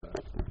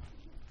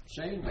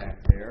Shane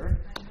back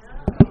there.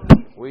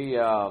 We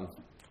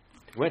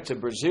went to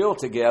Brazil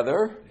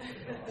together.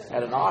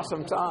 Had an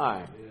awesome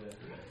time.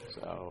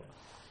 So,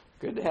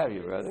 good to have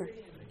you, brother.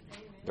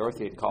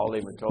 Dorothy had called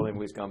him and told him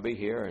we was going to be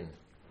here, and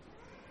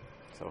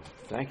so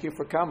thank you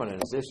for coming.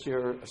 And is this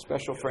your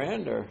special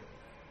friend or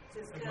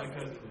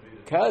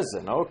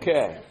cousin?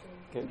 Okay,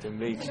 good to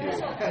meet you.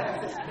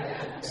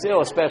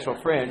 Still a special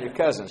friend. Your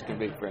cousins can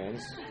be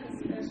friends.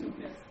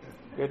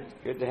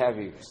 Good to have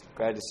you.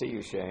 Glad to see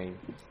you, Shane.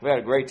 We had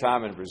a great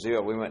time in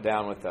Brazil. We went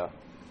down with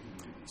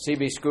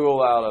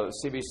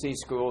CBC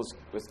schools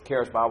with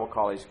Charis Bible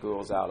College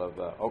schools out of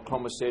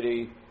Oklahoma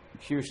City,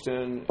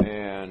 Houston,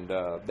 and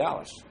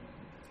Dallas.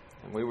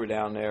 And we were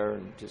down there,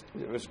 and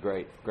it was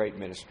great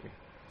ministry.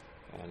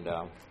 And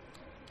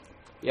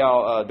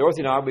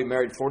Dorothy and I will be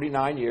married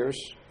 49 years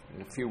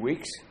in a few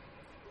weeks,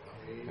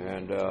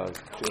 and June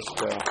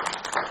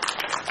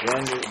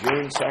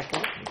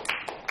 2nd.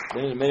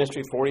 Been in the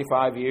ministry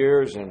 45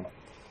 years, and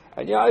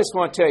I just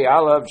want to tell you, I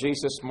love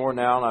Jesus more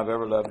now than I've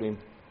ever loved Him.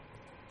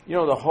 You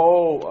know, the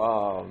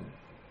whole,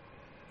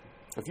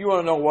 if you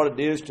want to know what it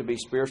is to be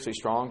spiritually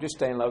strong, just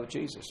stay in love with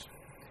Jesus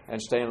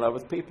and stay in love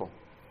with people.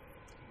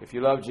 If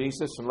you love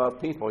Jesus and love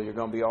people, you're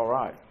going to be all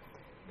right.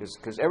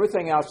 Because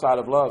everything outside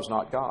of love is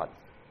not God.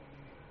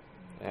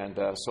 And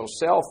so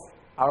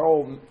our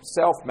old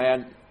self,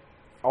 man,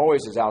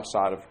 always is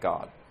outside of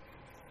God.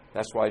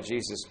 That's why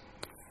Jesus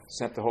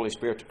sent the Holy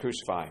Spirit to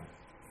crucify Him,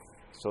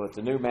 so that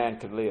the new man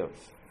could live.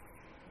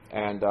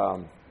 And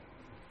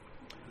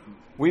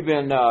we've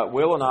been,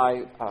 Will and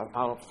I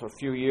for a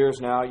few years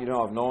now,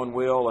 I've known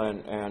Will,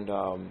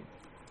 and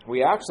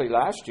we actually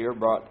last year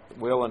brought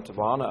Will and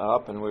Tavana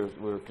up, and we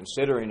were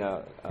considering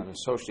an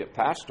associate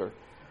pastor.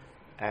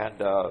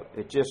 And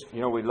it just,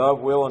 we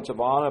love Will and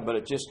Tavana, but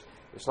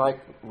it's like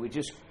we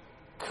just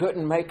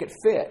couldn't make it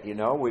fit,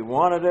 We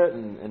wanted it,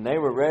 and they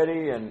were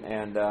ready,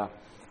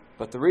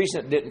 but the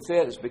reason it didn't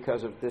fit is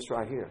because of this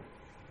right here.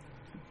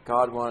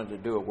 God wanted to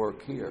do a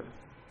work here.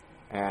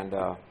 And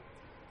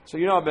so,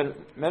 I've been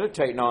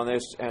meditating on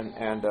this, and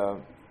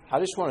I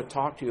just want to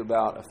talk to you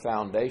about a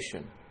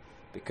foundation.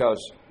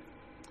 Because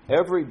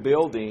every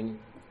building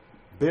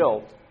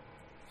built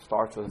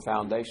starts with a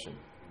foundation.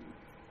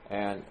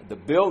 And the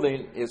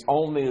building is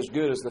only as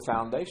good as the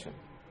foundation.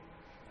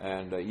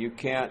 And you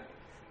can't,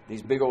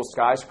 these big old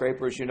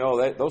skyscrapers,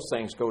 those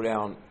things go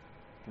down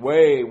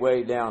way,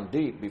 way down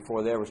deep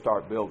before they ever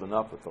start building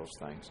up with those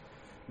things.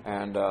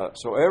 And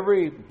so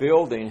every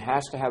building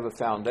has to have a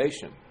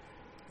foundation,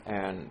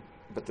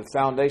 but the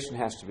foundation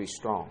has to be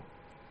strong.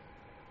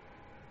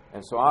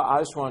 And so I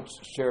just want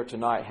to share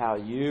tonight how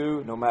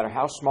no matter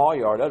how small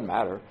you are, it doesn't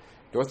matter.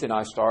 Dorothy and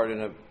I started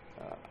in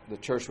the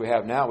church we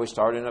have now. We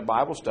started in a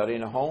Bible study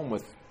in a home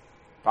with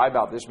probably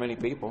about this many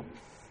people,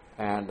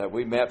 and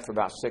we met for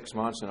about 6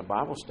 months in a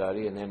Bible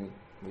study, and then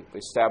we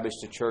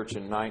established a church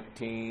in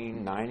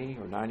 1990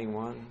 or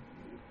 91,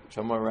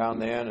 somewhere around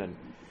then, and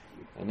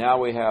now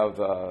we have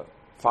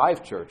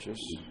 5 churches.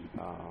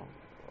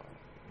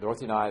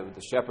 Dorothy and I with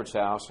the Shepherd's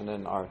House, and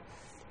then our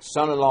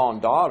son-in-law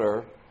and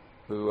daughter,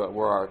 who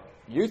were our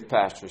youth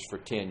pastors for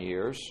 10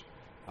 years.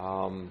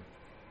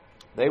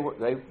 We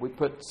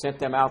sent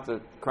them out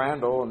to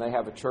Crandall, and they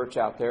have a church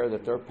out there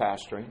that they're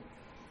pastoring.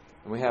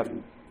 And we have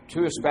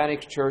 2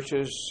 Hispanic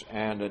churches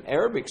and an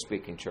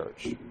Arabic-speaking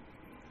church.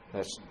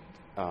 That's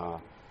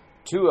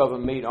 2 of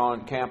them meet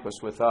on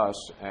campus with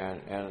us, and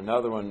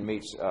another one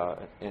meets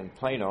in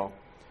Plano.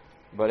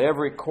 But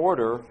every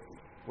quarter,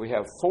 we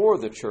have 4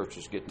 of the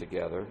churches get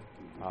together.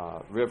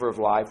 River of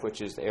Life,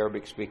 which is the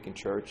Arabic-speaking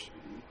church,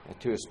 and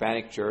 2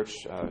 Hispanic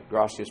church,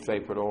 Gracias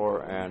Fe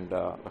Perdor and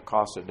La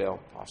Casa del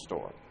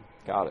Pastor.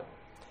 Got it.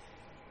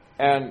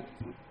 And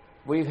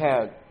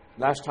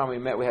last time we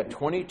met, we had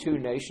 22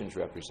 nations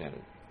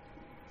represented.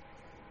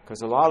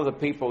 Because a lot of the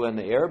people in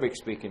the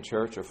Arabic-speaking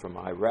church are from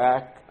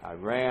Iraq,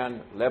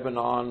 Iran,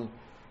 Lebanon,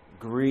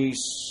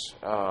 Greece.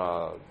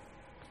 I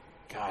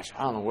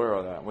don't know where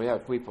are that. We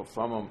have people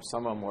from them.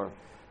 Some of them were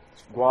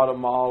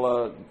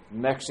Guatemala,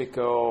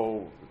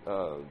 Mexico,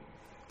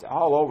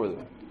 all over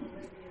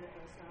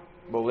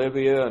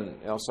Bolivia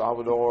and El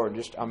Salvador, and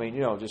just on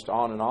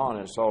and on.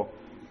 And so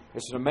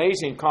it's an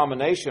amazing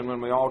combination when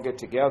we all get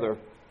together.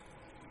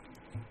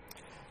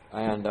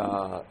 And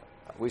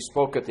we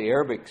spoke at the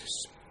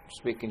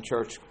Arabic-speaking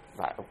church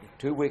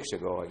 2 weeks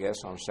ago, I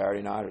guess, on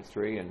Saturday night or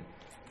 3. And,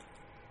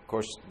 of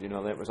course,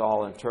 that was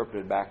all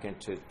interpreted back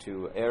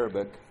into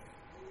Arabic.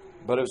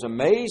 But it was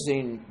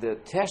amazing the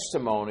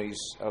testimonies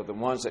of the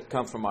ones that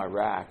come from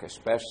Iraq,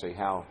 especially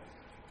how,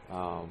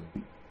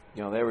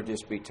 there would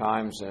just be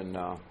times and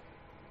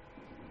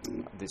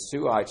the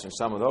Suites and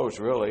some of those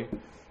really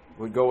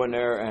would go in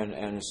there and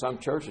in some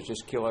churches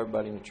just kill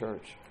everybody in the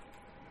church.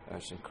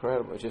 It's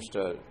incredible.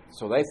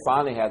 So they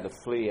finally had to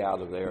flee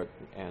out of there,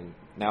 and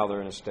now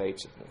they're in the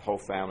States, the whole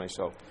family.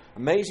 So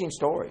amazing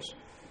stories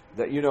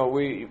that,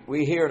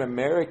 we here in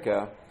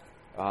America,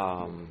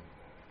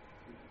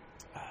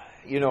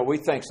 we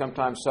think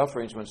sometimes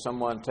suffering's when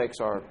someone takes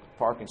our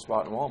parking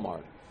spot in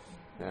Walmart.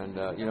 And,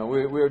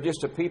 we're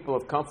just a people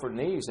of comfort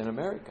and ease in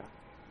America.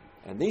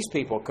 And these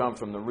people come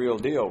from the real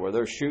deal where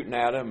they're shooting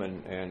at them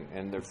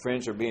and their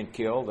friends are being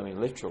killed, I mean,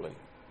 literally.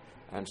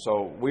 And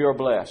so we are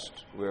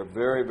blessed. We are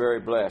very, very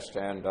blessed.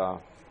 And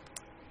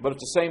but at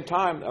the same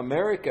time,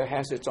 America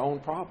has its own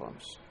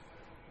problems.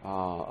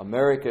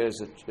 America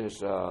is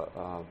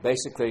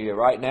basically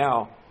right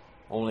now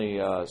only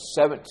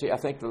 17. I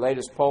think the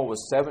latest poll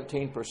was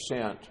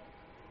 17%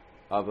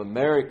 of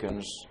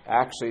Americans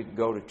actually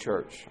go to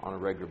church on a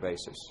regular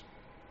basis,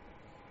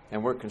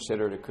 and we're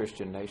considered a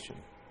Christian nation.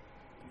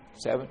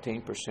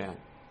 17%.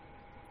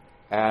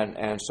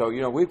 And so,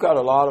 you know, we've got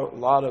a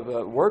lot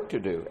of work to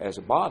do as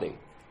a body.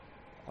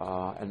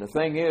 And the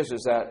thing is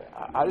that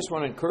I just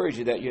want to encourage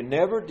you that you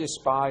never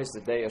despise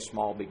the day of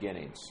small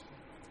beginnings,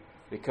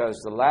 because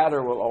the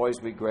latter will always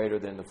be greater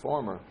than the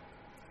former.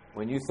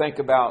 When you think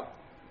about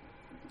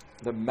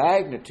the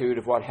magnitude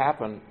of what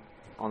happened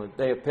on the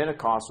day of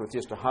Pentecost with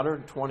just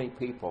 120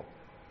 people,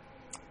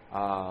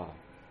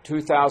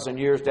 2,000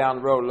 years down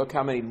the road, look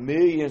how many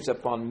millions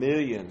upon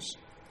millions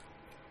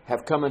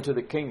have come into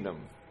the kingdom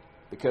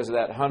because of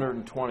that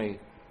 120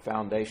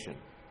 foundation.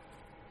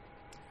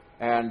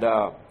 And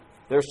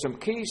there's some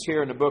keys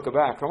here in the book of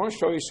Acts. I want to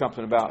show you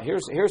something about.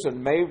 Here's a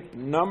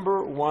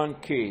number one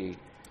key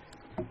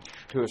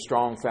to a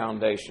strong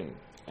foundation,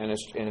 and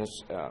it's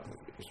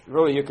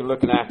really, you can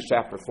look in Acts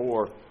chapter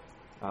 4.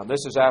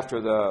 This is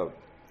after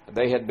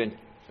they had been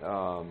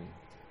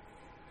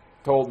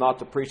told not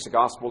to preach the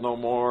gospel no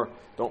more.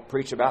 Don't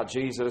preach about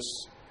Jesus.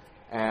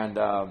 And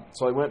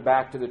so they went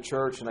back to the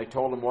church and they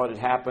told them what had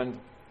happened.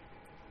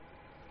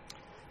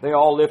 They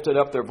all lifted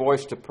up their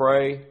voice to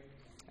pray.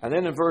 And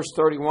then in verse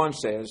 31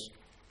 says,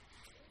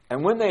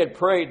 "And when they had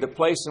prayed, the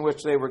place in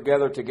which they were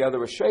gathered together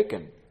was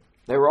shaken.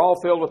 They were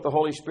all filled with the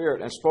Holy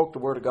Spirit and spoke the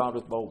word of God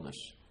with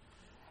boldness."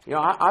 You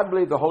know, I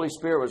believe the Holy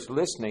Spirit was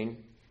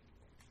listening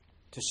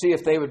to see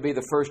if they would be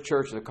the first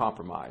church of the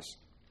compromise.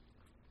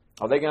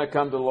 Are they going to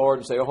come to the Lord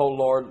and say, "Oh,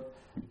 Lord,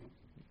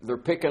 they're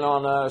picking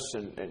on us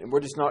and we're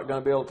just not going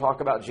to be able to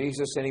talk about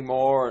Jesus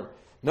anymore"? And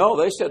no,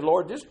 they said,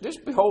 "Lord,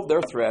 just behold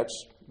their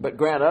threats, but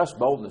grant us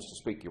boldness to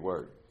speak your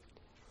word."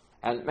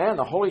 And man,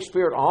 the Holy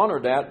Spirit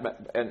honored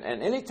that. And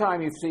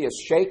anytime you see a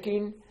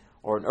shaking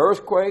or an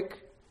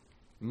earthquake,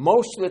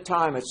 most of the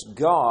time it's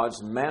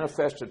God's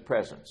manifested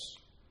presence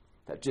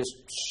that just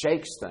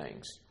shakes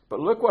things. But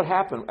look what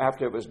happened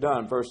after it was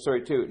done. Verse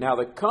 32. "Now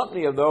the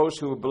company of those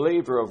who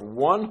believed were of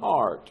one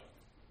heart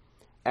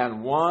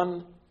and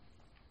one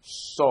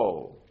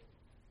soul."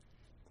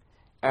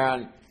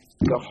 And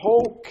the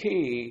whole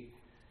key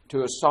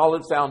to a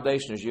solid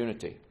foundation is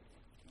unity.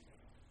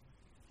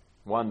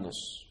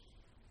 Oneness.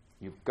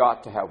 You've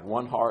got to have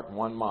one heart and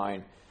one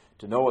mind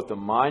to know what the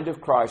mind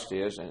of Christ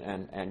is.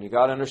 And you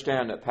got to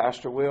understand that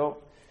Pastor Will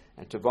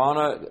and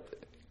Tavana,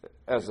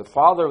 as the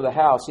father of the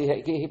house,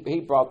 he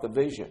brought the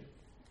vision.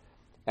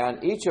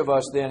 And each of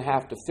us then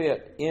have to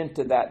fit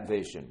into that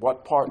vision.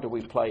 What part do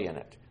we play in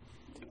it?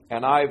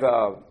 And I've,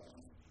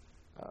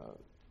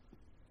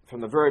 from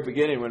the very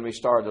beginning when we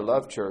started the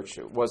Love Church,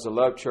 it was the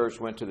Love Church,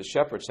 went to the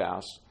Shepherd's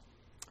House.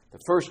 The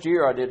first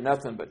year I did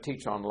nothing but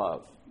teach on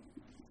love.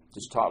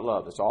 Just taught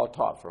love. That's all I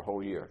taught for a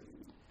whole year.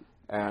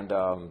 And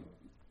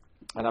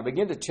I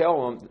began to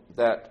tell them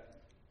that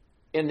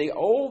in the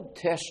Old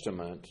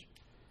Testament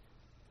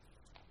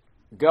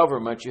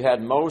government, you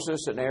had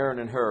Moses and Aaron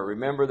and Hur.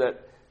 Remember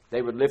that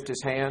they would lift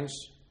his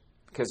hands,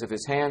 because if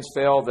his hands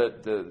fell,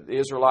 that the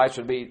Israelites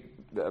would be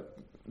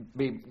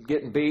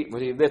getting beat.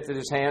 When he lifted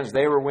his hands,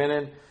 they were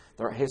winning.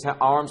 His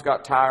arms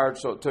got tired,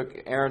 so it took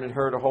Aaron and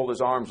Hur to hold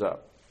his arms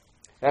up.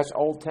 That's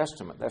Old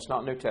Testament. That's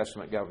not New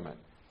Testament government.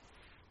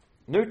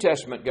 New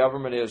Testament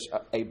government is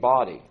a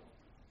body.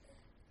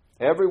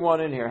 Everyone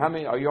in here, how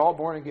many, are you all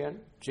born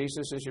again?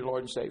 Jesus is your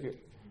Lord and Savior?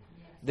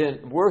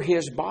 Then we're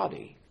His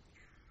body.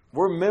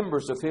 We're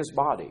members of His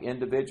body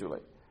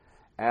individually.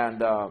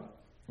 And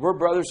we're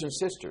brothers and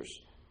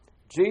sisters.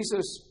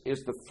 Jesus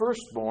is the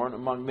firstborn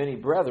among many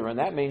brethren.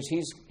 That means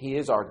He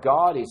is our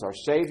God. He's our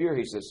Savior.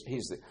 He's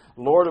the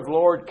Lord of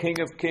Lords, King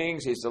of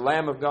Kings. He's the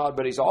Lamb of God.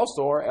 But He's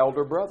also our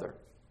elder brother.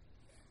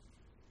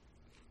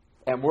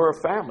 And we're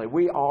a family.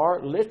 We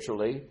are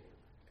literally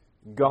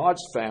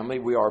God's family.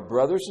 We are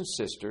brothers and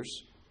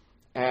sisters.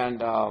 And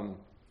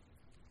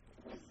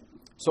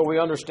so we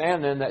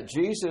understand then that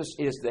Jesus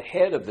is the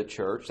head of the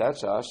church.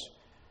 That's us.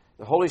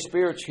 The Holy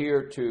Spirit's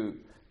here to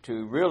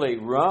really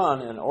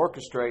run and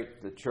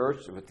orchestrate the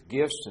church with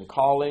gifts and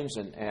callings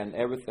and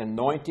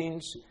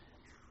anointings.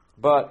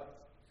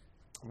 But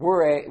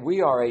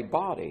we are a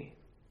body.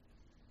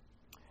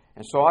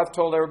 And so I've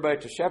told everybody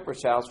at the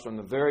Shepherd's House from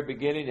the very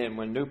beginning, and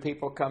when new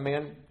people come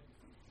in,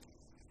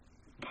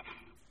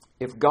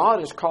 if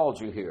God has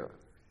called you here,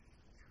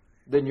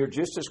 then you're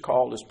just as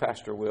called as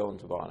Pastor Will and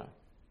Tavana.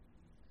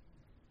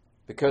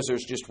 Because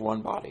there's just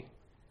one body.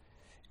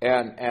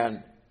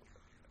 And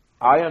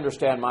I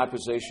understand my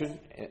position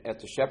at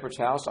the Shepherd's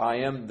House. I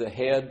am the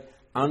head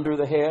under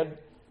the head.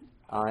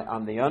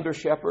 I'm the under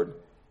shepherd.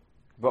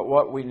 But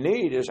what we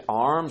need is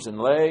arms and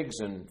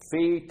legs and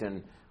feet,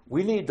 and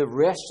we need the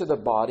rest of the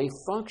body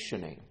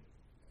functioning.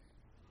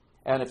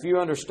 And if you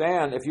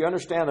understand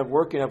the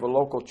working of a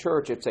local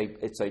church, it's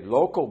a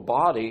local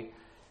body,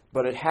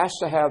 but it has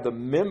to have the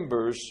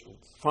members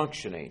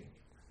functioning.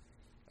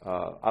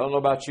 I don't know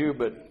about you,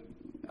 but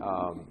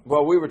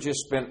we were just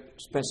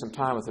spent some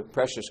time with a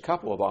precious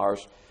couple of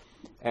ours,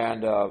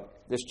 and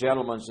this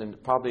gentleman's in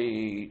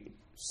probably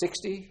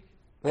 60,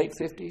 late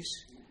 50s.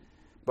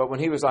 But when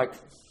he was like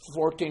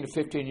 14 to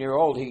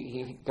 15-year-old,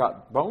 he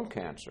got bone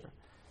cancer.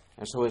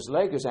 And so his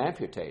leg is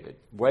amputated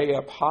way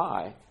up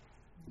high.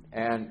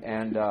 And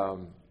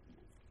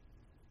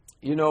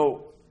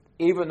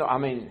even though,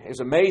 it's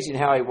amazing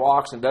how he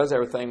walks and does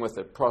everything with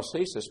the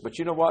prosthesis, but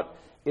you know what?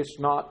 It's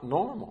not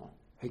normal.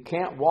 He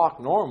can't walk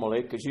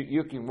normally because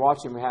you can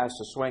watch him, he has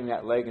to swing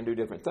that leg and do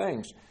different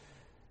things.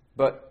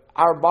 But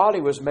our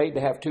body was made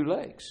to have two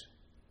legs.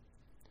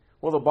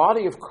 Well, the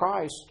body of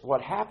Christ,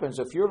 what happens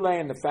if you're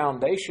laying the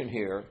foundation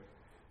here,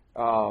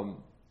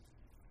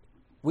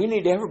 we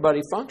need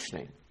everybody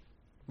functioning.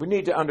 We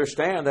need to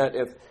understand that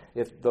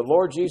if the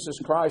Lord Jesus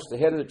Christ, the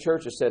head of the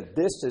church, has said,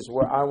 this is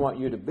where I want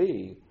you to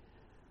be,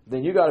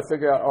 then you got to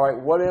figure out, all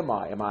right, what am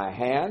I? Am I a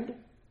hand?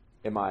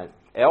 Am I an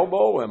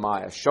elbow? Am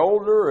I a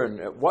shoulder?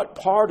 And what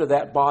part of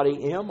that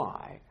body am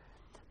I?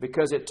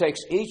 Because it takes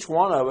each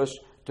one of us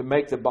to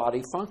make the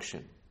body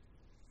function.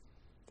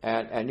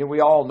 And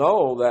we all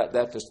know that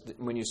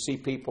when you see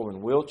people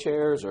in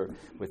wheelchairs or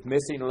with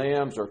missing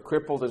limbs or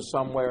crippled in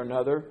some way or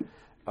another,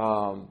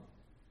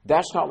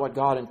 that's not what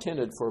God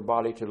intended for a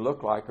body to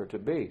look like or to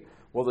be.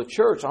 Well, the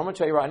church, I'm going to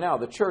tell you right now,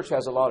 the church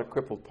has a lot of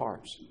crippled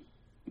parts.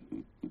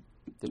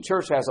 The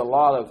church has a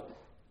lot of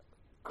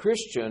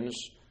Christians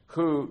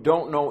who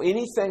don't know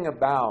anything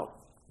about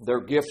their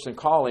gifts and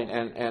calling.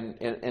 And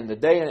in the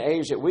day and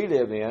age that we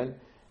live in,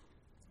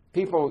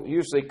 people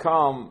usually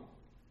come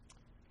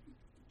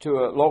to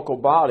a local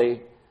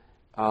body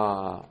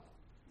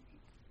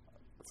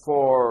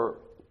for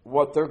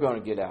what they're going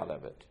to get out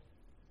of it.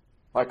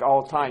 Like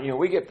all the time,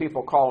 we get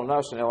people calling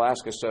us and they'll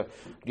ask us, do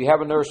you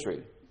have a nursery?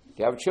 Do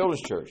you have a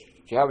children's church?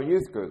 Do you have a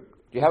youth group?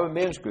 Do you have a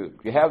men's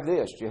group? Do you have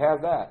this? Do you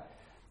have that?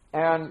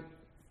 And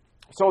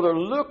so they're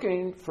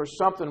looking for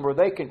something where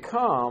they can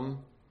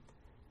come.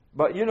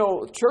 But,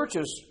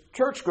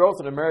 church growth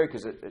in America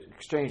is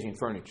exchanging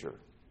furniture.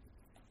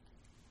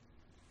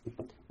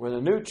 When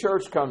a new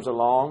church comes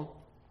along,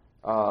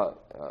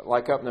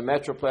 like up in the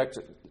Metroplex,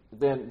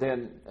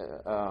 then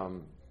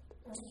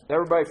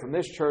everybody from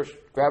this church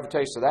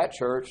gravitates to that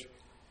church,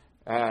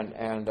 and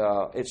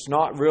it's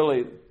not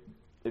really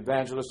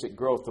evangelistic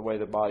growth the way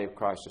the body of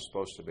Christ is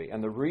supposed to be.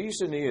 And the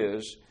reason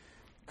is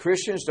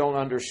Christians don't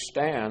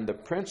understand the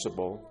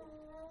principle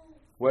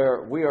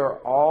where we are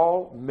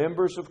all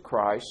members of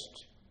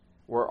Christ,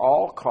 we're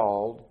all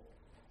called,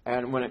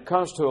 and when it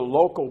comes to a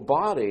local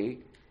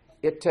body,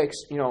 it takes,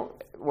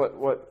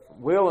 what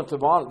Will and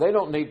Tavon, they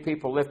don't need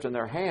people lifting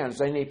their hands,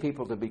 they need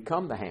people to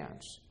become the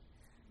hands.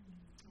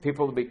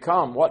 People to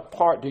become what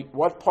part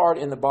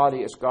in the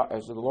body is God,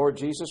 as the Lord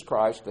Jesus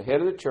Christ, the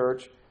head of the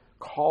church,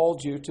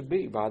 called you to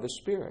be by the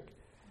Spirit.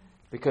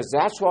 Because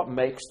that's what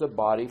makes the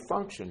body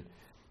function.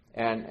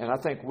 And I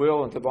think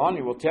Will and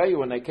Tavani will tell you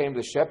when they came to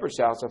the shepherd's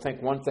house, I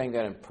think one thing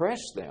that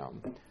impressed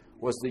them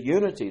was the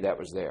unity that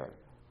was there.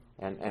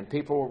 And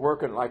people were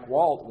working like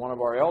Walt, one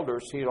of our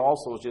elders, he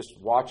also just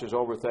watches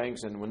over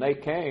things. And when they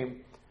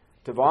came,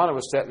 Tavana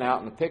was sitting out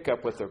in the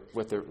pickup with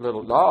their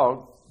little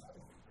dog.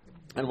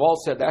 And Walt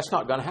said, that's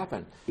not going to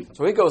happen.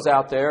 So he goes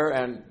out there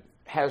and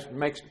has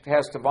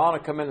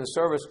Tavana come into the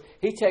service.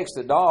 He takes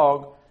the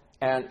dog,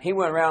 and he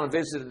went around and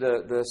visited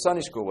the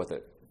Sunday school with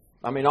it.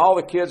 All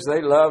the kids,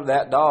 they love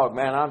that dog,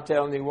 man, I'm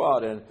telling you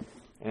what.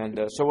 And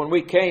so when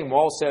we came,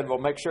 Walt said, well,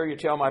 make sure you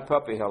tell my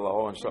puppy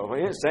hello. And so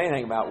he didn't say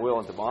anything about Will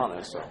and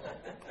Tavana. So.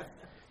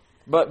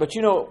 But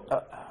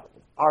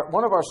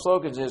one of our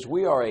slogans is,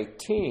 we are a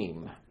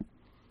team,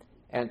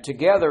 and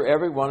together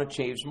everyone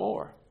achieves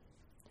more.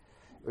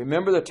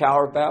 Remember the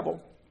Tower of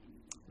Babel?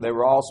 They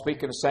were all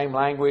speaking the same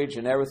language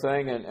and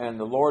everything, and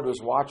the Lord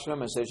was watching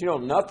them and says,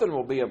 nothing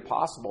will be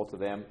impossible to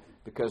them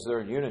because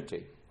they're in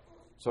unity.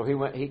 So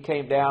he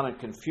came down and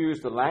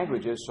confused the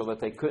languages so that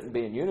they couldn't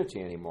be in unity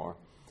anymore.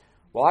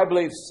 Well, I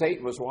believe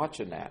Satan was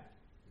watching that.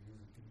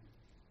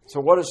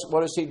 So what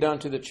has he done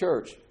to the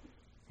church?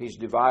 He's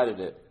divided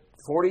it.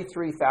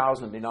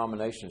 43,000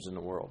 denominations in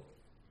the world.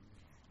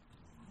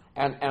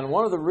 And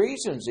one of the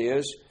reasons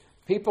is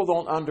people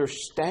don't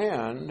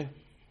understand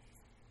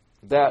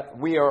that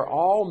we are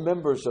all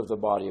members of the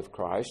body of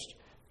Christ,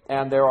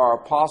 and there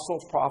are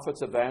apostles,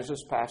 prophets,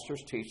 evangelists,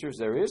 pastors, teachers.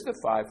 There is the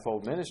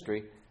fivefold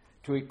ministry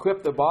to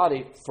equip the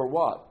body for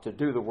what? To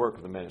do the work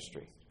of the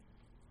ministry.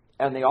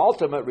 And the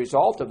ultimate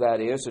result of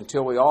that is,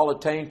 until we all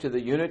attain to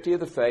the unity of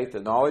the faith, the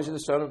knowledge of the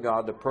Son of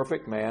God, the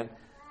perfect man,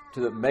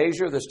 to the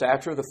measure, the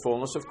stature of the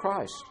fullness of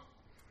Christ.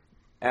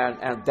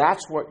 And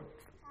that's what,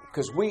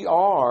 because we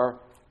are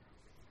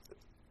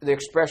the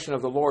expression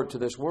of the Lord to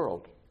this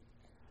world.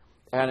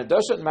 And it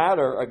doesn't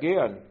matter,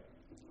 again,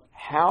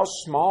 how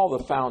small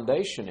the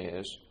foundation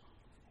is.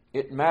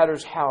 It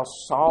matters how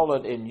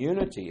solid in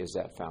unity is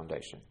that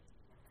foundation.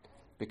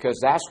 Because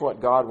that's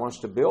what God wants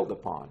to build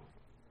upon.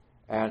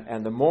 And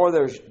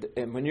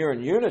and when you're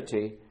in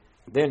unity,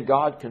 then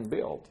God can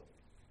build.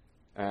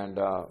 And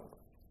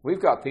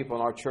we've got people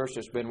in our church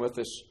that's been with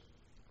us,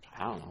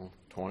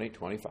 20,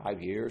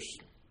 25 years.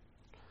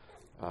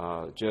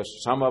 Just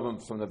some of them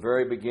from the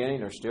very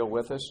beginning are still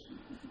with us.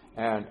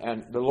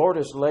 And the Lord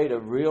has laid a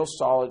real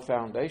solid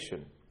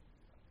foundation.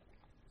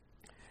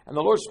 And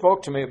the Lord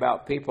spoke to me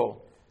about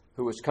people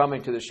who was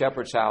coming to the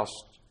shepherd's house.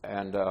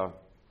 And the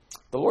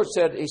Lord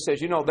said, He says,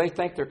 they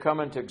think they're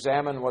coming to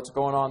examine what's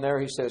going on there.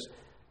 He says,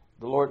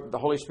 the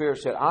Holy Spirit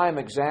said, I am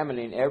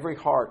examining every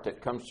heart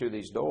that comes through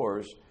these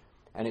doors.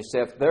 And He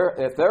said,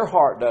 if their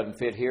heart doesn't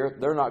fit here,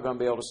 they're not going to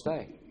be able to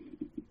stay.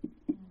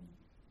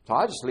 So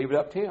I just leave it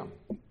up to Him.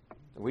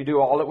 We do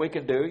all that we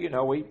can do.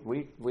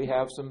 We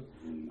have some.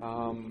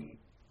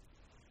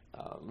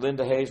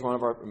 Linda Hayes, one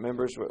of our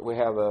members, we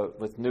have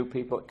with new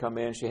people that come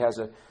in. She has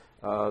a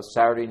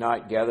Saturday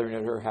night gathering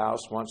at her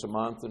house once a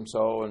month,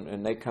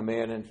 and they come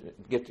in and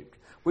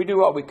we do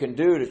what we can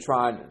do to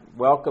try and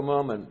welcome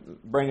them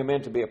and bring them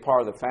in to be a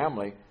part of the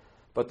family.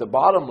 But the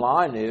bottom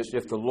line is,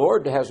 if the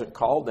Lord hasn't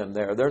called them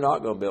there, they're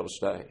not going to be able to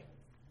stay.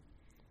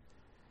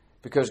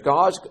 Because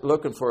God's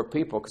looking for a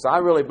people, because I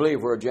really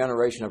believe we're a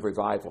generation of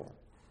revival.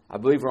 I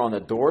believe we're on the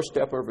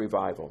doorstep of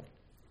revival.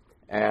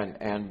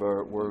 And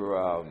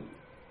we're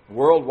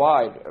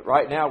worldwide.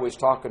 Right now, we was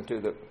talking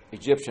to the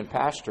Egyptian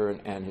pastor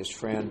and his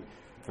friend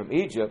from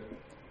Egypt.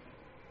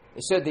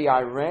 He said the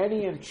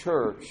Iranian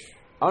church,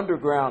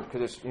 underground,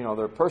 because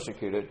they're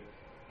persecuted,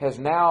 has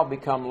now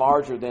become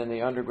larger than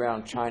the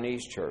underground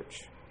Chinese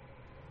church.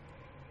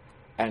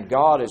 And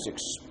God is,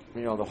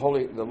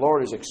 the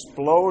Lord is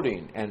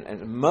exploding.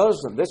 And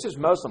Muslim, this is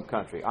Muslim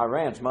country.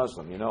 Iran's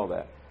Muslim, you know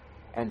that.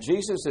 And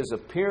Jesus is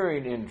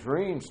appearing in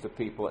dreams to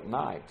people at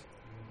night.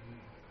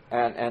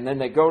 And then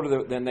they go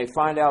then they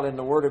find out in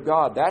the Word of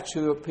God, that's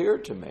who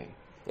appeared to me.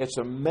 It's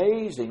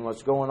amazing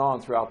what's going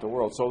on throughout the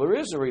world. So there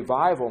is a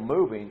revival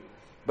moving,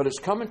 but it's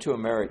coming to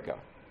America.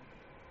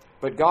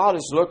 But God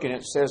is looking,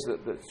 it says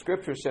that the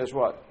Scripture says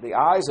what? The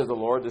eyes of the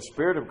Lord, the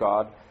Spirit of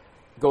God,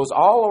 goes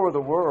all over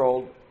the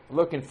world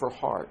looking for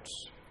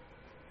hearts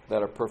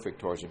that are perfect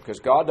towards Him. Because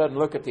God doesn't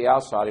look at the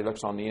outside, He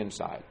looks on the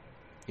inside.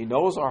 He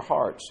knows our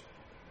hearts.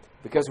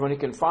 Because when He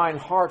can find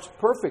hearts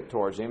perfect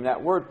towards Him,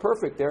 that word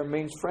perfect there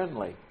means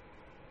friendly.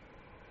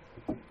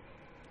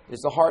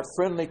 Is the heart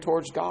friendly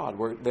towards God?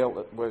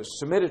 We're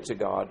submitted to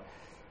God.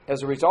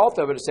 As a result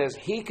of it, it says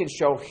He can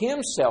show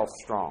Himself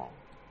strong.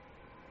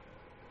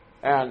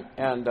 And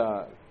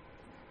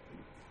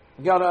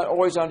you got to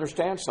always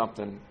understand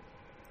something.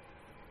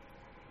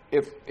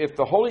 If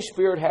the Holy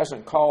Spirit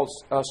hasn't called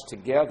us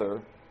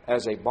together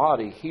as a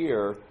body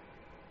here,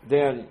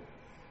 then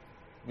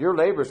your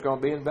labor is going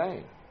to be in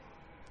vain.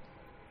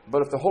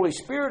 But if the Holy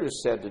Spirit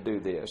is said to do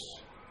this,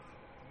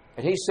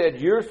 and He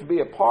said you're to be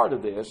a part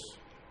of this,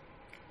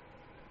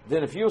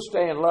 then if you'll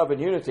stay in love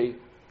and unity,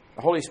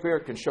 the Holy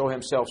Spirit can show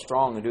Himself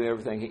strong and do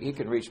everything. He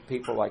can reach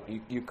people like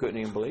you couldn't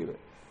even believe it.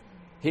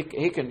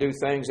 He can do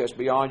things that's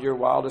beyond your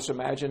wildest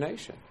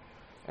imagination.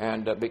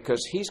 And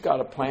because He's got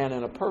a plan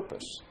and a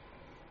purpose.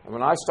 And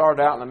when I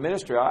started out in the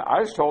ministry,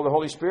 I just told the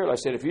Holy Spirit, I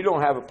said, if you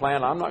don't have a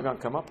plan, I'm not going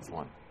to come up with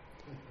one.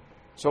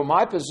 So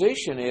my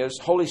position is,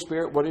 Holy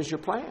Spirit, what is your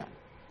plan?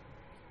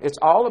 It's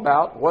all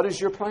about what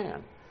is your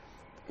plan.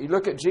 You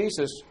look at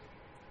Jesus,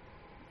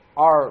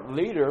 our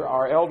leader,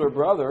 our elder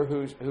brother,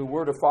 who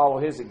were to follow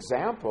His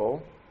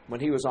example when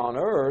He was on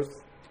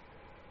earth.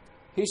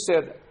 He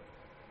said,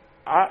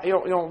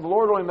 the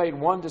Lord only made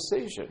one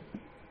decision.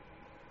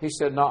 He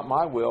said, not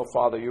my will,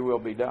 Father, your will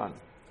be done.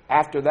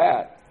 After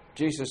that,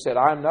 Jesus said,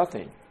 I am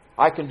nothing.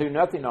 I can do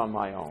nothing on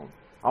my own.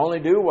 I only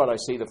do what I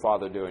see the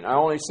Father doing. I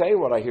only say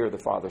what I hear the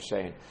Father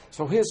saying.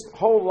 So His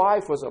whole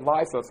life was a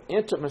life of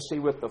intimacy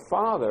with the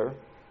Father,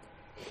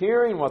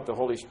 hearing what the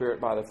Holy Spirit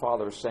by the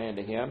Father is saying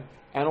to Him,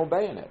 and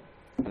obeying it.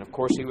 And of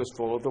course, He was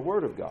full of the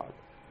Word of God.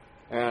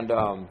 And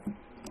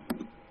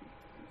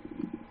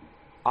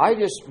I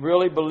just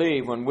really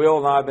believe, when Will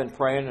and I have been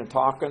praying and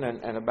talking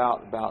and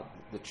about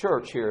the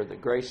church here, the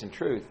Grace and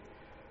Truth,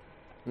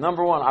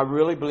 number one, I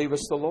really believe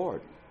it's the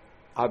Lord.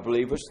 I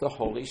believe it's the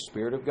Holy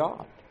Spirit of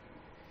God.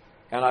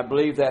 And I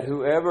believe that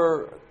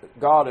whoever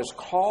God has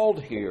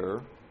called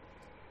here,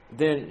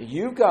 then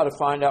you've got to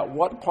find out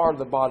what part of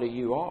the body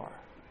you are.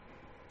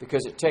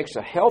 Because it takes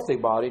a healthy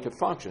body to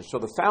function. So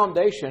the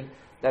foundation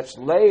that's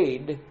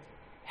laid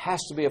has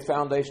to be a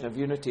foundation of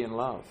unity and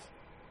love.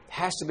 It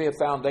has to be a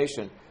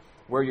foundation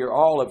where you're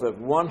all of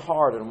one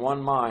heart and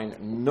one mind,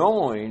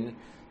 knowing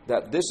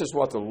that this is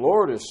what the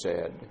Lord has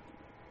said.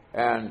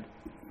 And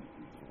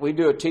we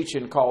do a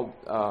teaching called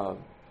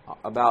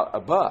about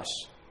a bus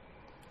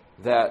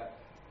that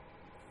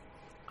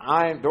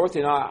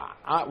Dorothy and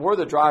I, we're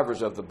the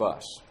drivers of the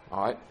bus.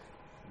 All right,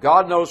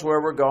 God knows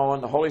where we're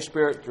going. The Holy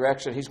Spirit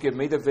direction. He's given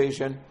me the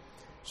vision.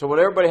 So what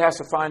everybody has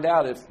to find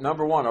out is,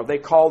 number one, are they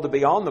called to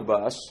be on the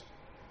bus?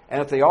 And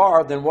if they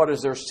are, then what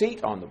is their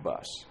seat on the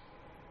bus?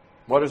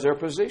 What is their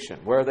position?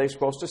 Where are they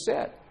supposed to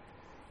sit?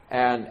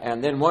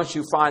 And then once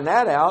you find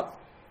that out,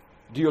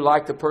 do you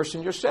like the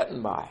person you're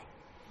sitting by?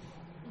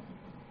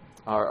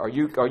 Are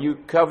you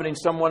coveting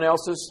someone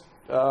else's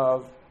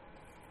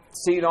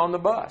seat on the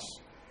bus?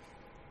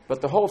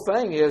 But the whole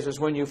thing is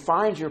when you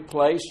find your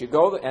place, you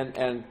go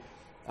and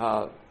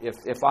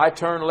if I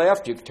turn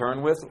left, you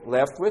turn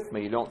left with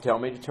me. You don't tell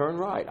me to turn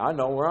right. I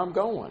know where I'm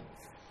going.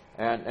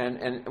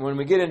 And when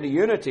we get into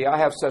unity, I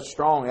have such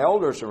strong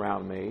elders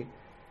around me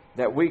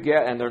that we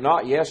get, and they're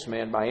not yes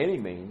men by any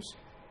means,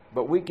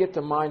 but we get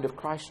the mind of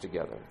Christ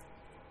together.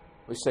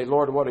 We say,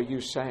 Lord, what are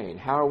you saying?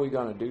 How are we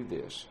going to do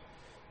this?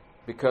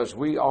 Because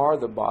we are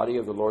the body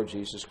of the Lord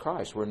Jesus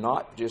Christ. We're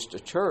not just a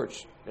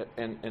church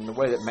in the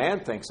way that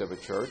man thinks of a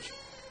church.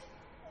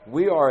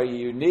 We are a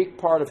unique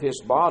part of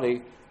His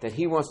body that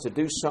He wants to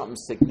do something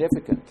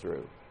significant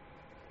through.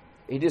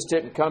 He just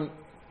didn't come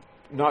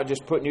not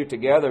just putting you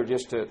together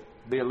just to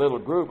be a little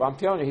group. I'm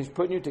telling you, He's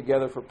putting you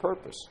together for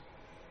purpose.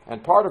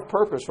 And part of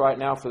purpose right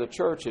now for the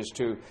church is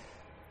to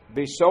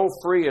be so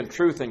free in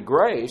truth and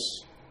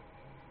grace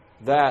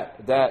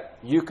that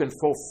you can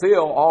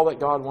fulfill all that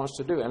God wants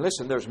to do. And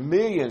listen, there's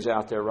millions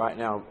out there right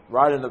now,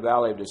 right in the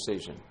valley of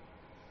decision.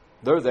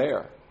 They're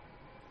there.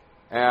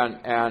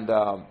 And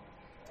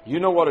you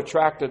know what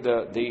attracted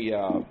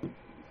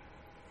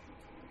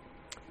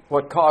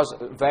what caused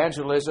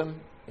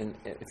evangelism?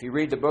 If you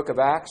read the book of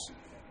Acts,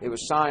 it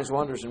was signs,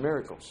 wonders, and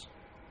miracles.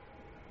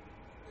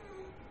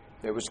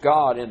 It was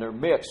God in their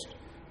midst,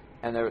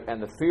 and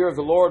the fear of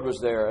the Lord was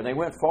there, and they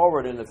went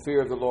forward in the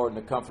fear of the Lord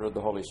and the comfort of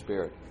the Holy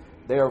Spirit.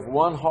 They are of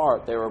one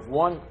heart. They are of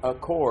one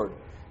accord.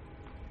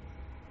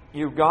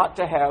 You've got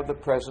to have the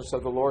presence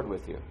of the Lord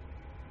with you,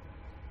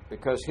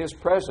 because His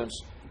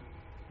presence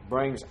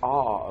brings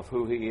awe of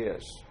who He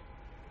is.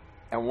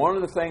 And one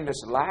of the things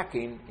that's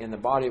lacking in the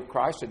body of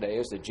Christ today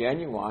is the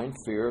genuine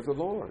fear of the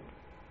Lord.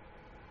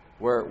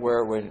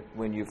 Where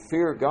when you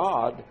fear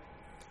God,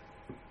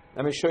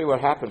 let me show you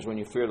what happens when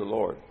you fear the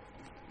Lord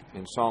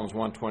in Psalms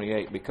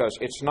 128. Because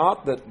it's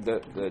not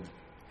the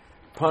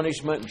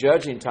punishment,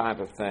 judging type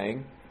of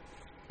thing.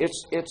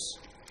 It's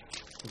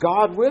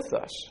God with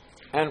us.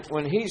 And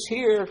when He's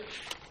here,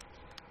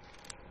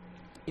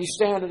 you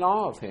stand in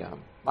awe of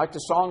Him. Like the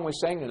song we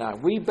sang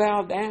tonight, we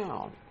bow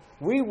down.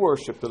 We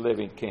worship the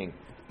living King.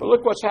 But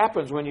look what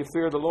happens when you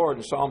fear the Lord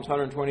in Psalms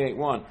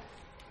 128:1.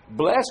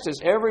 Blessed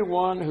is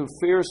everyone who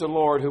fears the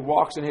Lord, who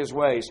walks in His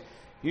ways.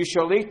 You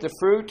shall eat the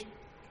fruit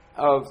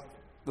of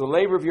the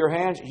labor of your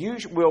hands. You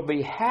will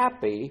be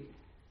happy,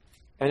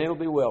 and it will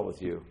be well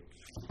with you.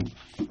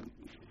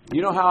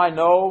 You know how I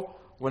know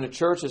when a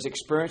church is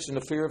experiencing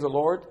the fear of the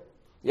Lord?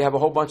 You have a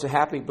whole bunch of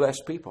happy,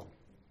 blessed people.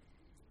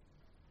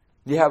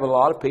 You have a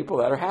lot of people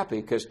that are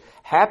happy, because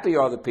happy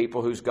are the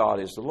people whose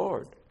God is the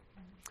Lord.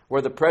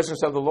 Where the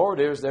presence of the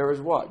Lord is, there is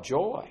what?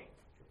 Joy.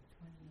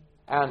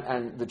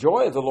 And the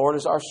joy of the Lord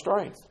is our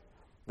strength.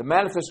 The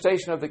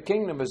manifestation of the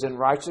kingdom is in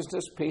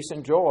righteousness, peace,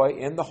 and joy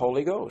in the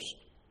Holy Ghost.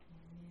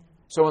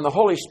 So when the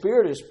Holy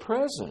Spirit is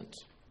present,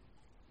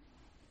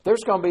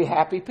 there's going to be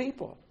happy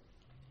people.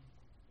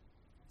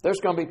 There's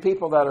going to be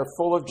people that are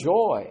full of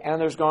joy.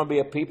 And there's going to be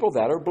a people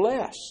that are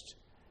blessed,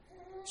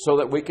 so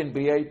that we can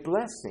be a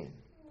blessing.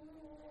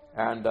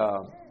 And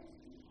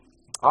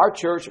our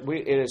church,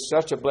 it is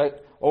such a blessing.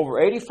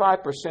 Over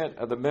 85%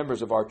 of the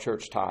members of our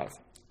church tithe.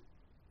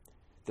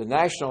 The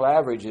national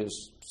average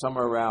is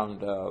somewhere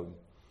around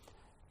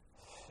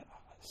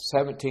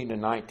 17 to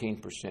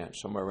 19%,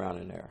 somewhere around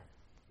in there,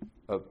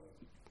 of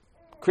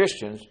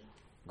Christians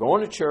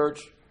going to church,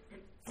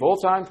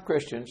 full-time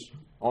Christians.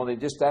 Only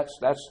just that's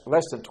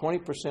less than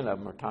 20% of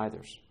them are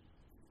tithers.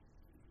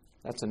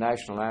 That's the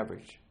national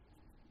average.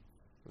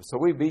 So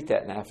we beat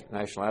that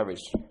national average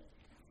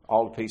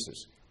all to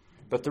pieces.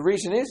 But the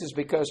reason is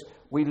because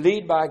we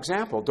lead by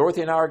example.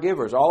 Dorothy and I are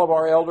givers. All of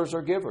our elders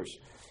are givers.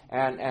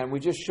 And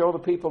we just show the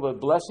people the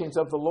blessings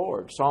of the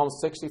Lord. Psalm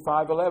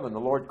 65:11, the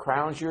Lord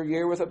crowns your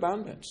year with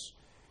abundance.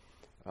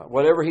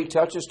 Whatever He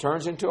touches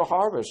turns into a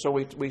harvest. So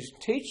we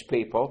teach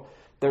people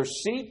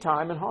there's seed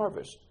time and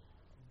harvest.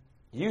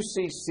 You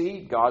see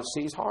seed, God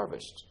sees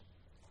harvest.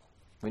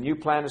 When you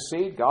plant a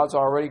seed, God's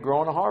already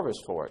grown a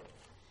harvest for it.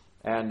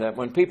 And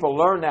when people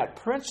learn that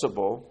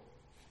principle,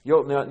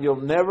 you'll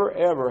never,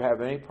 ever have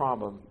any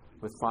problem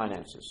with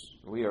finances.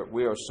 We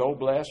are so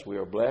blessed. We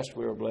are blessed.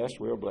 We are blessed.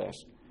 We are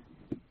blessed.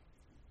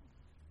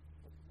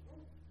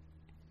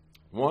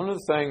 One of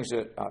the things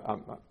that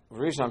the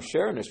reason I'm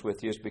sharing this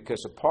with you is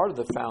because a part of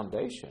the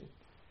foundation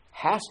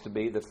has to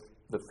be the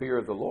fear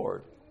of the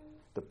Lord,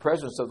 the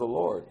presence of the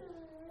Lord,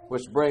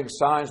 which brings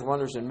signs,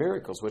 wonders, and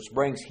miracles, which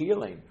brings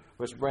healing,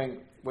 which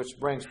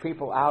brings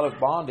people out of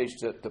bondage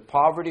to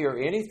poverty or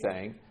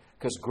anything,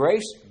 because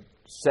grace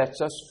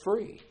sets us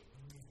free.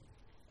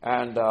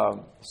 And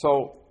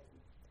so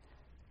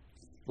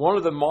one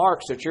of the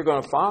marks that you're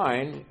going to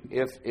find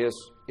if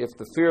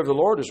the fear of the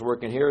Lord is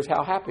working here is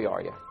how happy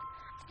are you?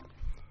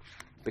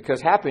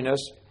 Because happiness,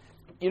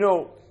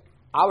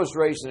 I was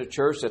raised in a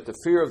church that the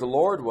fear of the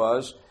Lord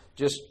was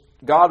just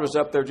God was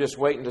up there just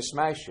waiting to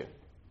smash you.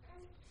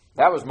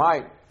 That was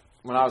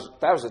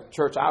the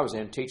church I was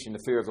in, teaching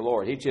the fear of the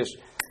Lord. He just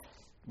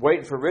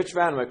waiting for Rich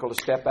Van Winkle to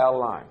step out of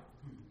line.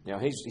 You know,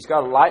 he's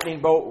got a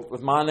lightning bolt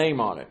with my name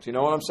on it. You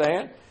know what I'm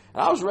saying?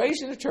 And I was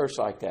raised in a church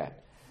like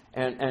that.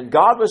 And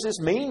God was this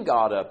mean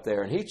God up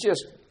there. And He's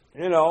just,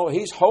 you know,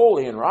 He's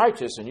holy and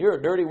righteous and you're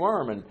a dirty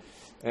worm.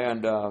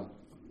 And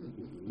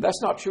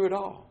that's not true at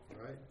all.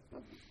 Right.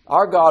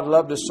 Our God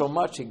loved us so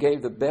much, He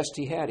gave the best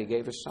He had. He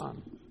gave His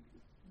Son.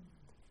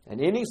 And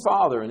any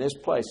father in this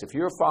place, if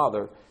you're a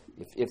father,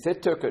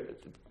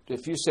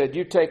 if you said,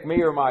 you take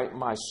me or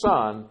my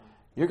son,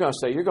 you're going to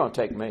say, you're going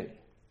to take me.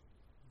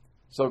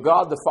 So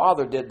God the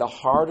Father did the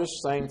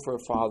hardest thing for a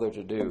father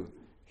to do.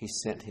 He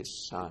sent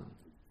His Son.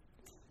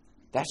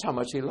 That's how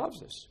much He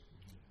loves us.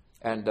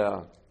 And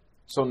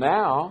so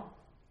now,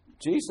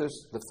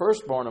 Jesus, the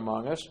firstborn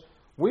among us,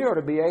 we are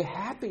to be a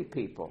happy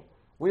people.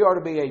 We are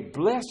to be a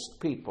blessed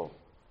people.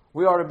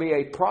 We are to be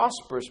a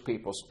prosperous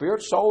people,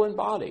 spirit, soul, and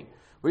body.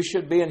 We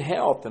should be in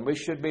health, and we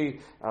should be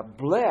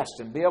blessed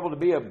and be able to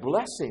be a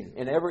blessing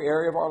in every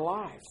area of our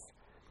life.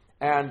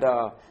 And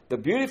the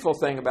beautiful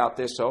thing about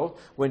this, though,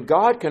 when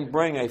God can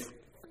bring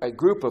a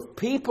group of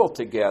people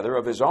together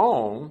of His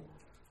own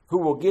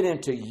who will get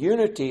into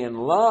unity and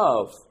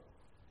love,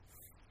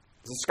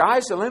 the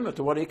sky's the limit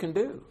to what He can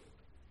do.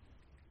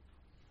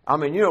 I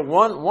mean, you know,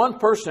 one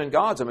person in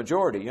God's a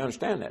majority. You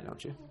understand that,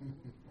 don't you?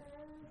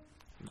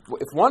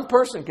 If one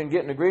person can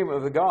get in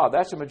agreement with God,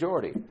 that's a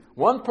majority.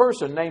 One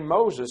person named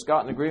Moses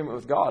got in agreement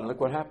with God, and look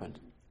what happened.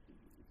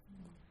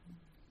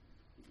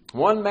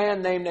 One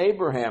man named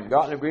Abraham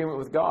got in agreement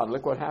with God, and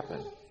look what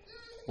happened.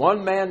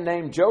 One man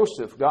named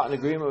Joseph got in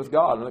agreement with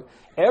God. And look,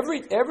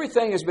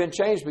 everything has been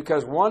changed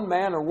because one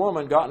man or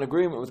woman got in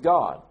agreement with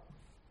God.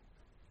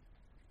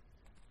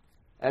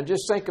 And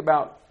just think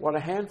about what a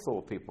handful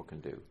of people can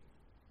do.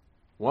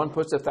 One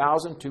puts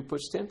 1,000, two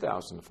puts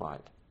 10,000 to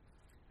fight.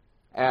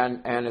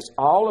 And it's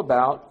all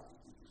about,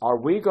 are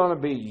we going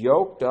to be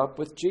yoked up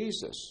with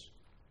Jesus?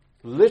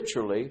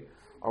 Literally,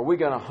 are we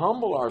going to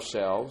humble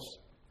ourselves?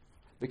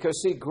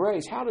 Because see,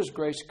 grace, how does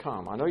grace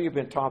come? I know you've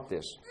been taught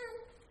this.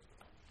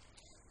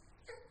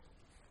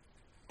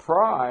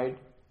 Pride,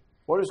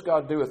 what does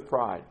God do with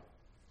pride?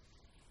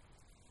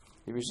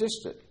 He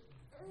resists it.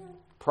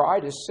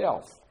 Pride is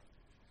self.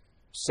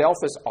 Self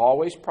is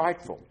always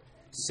prideful.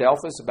 Self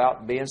is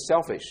about being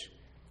selfish.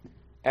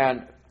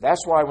 And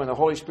that's why when the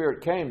Holy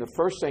Spirit came, the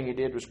first thing He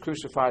did was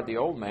crucify the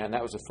old man.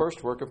 That was the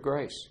first work of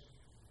grace.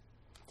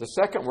 The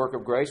second work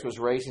of grace was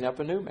raising up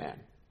a new man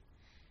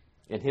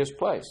in His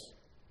place.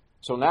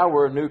 So now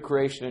we're a new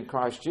creation in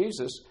Christ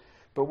Jesus,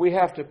 but we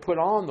have to put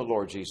on the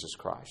Lord Jesus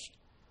Christ.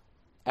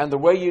 And the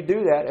way you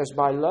do that is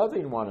by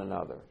loving one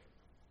another.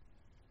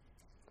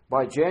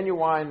 By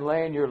genuine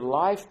laying your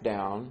life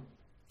down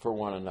for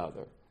one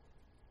another.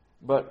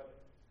 But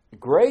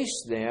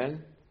grace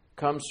then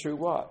comes through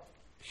what?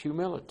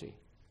 Humility.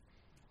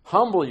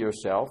 Humble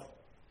yourself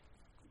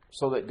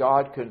so that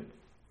God can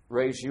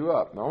raise you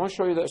up. Now I want to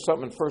show you that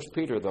something in 1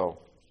 Peter though.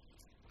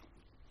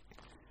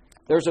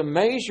 There's a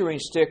measuring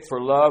stick for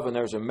love and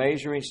there's a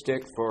measuring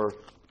stick for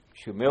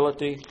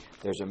humility.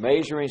 There's a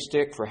measuring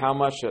stick for how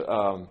much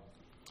of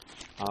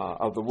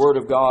the Word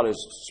of God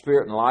is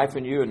spirit and life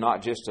in you and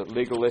not just a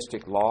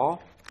legalistic law.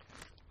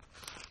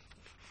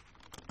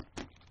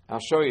 I'll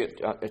show you.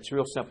 It's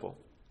real simple.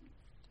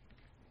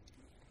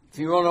 If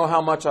you want to know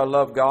how much I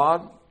love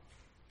God,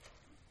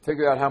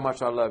 figure out how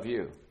much I love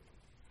you.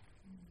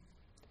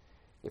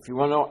 If you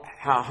want to know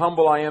how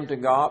humble I am to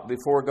God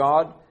before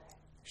God,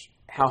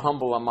 how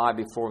humble am I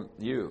before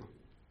you?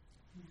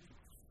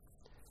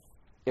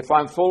 If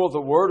I'm full of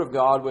the Word of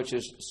God, which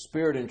is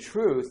spirit and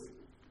truth,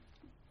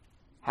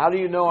 how do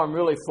you know I'm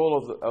really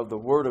full of the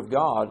Word of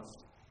God?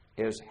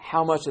 Is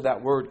how much of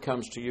that Word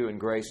comes to you in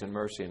grace and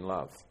mercy and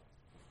love,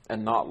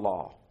 and not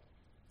law.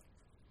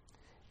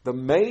 The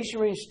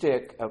measuring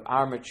stick of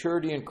our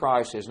maturity in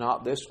Christ is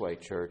not this way,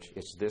 church.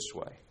 It's this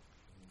way.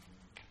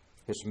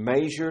 It's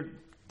measured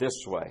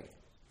this way.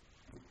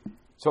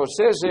 So it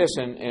says this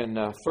in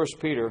 1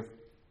 Peter.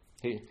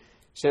 He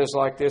says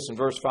like this in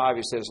verse 5.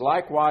 He says,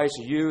 likewise,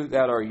 you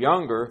that are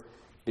younger,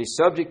 be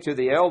subject to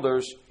the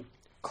elders.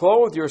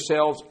 Clothe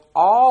yourselves,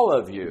 all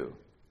of you.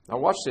 Now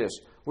watch this.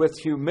 With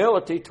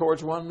humility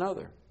towards one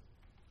another.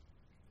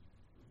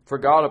 For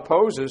God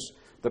opposes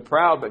the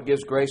proud, but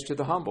gives grace to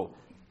the humble.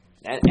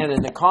 And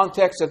in the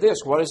context of this,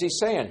 what is He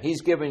saying?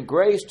 He's giving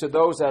grace to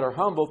those that are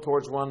humble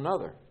towards one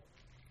another.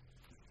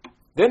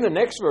 Then the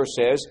next verse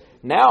says,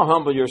 now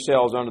humble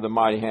yourselves under the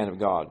mighty hand of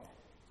God,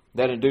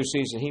 that in due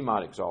season He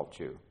might exalt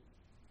you.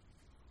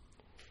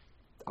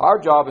 Our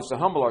job is to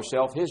humble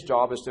ourselves. His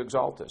job is to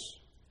exalt us.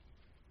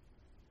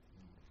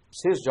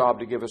 It's His job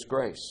to give us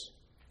grace.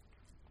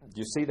 Do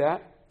you see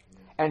that?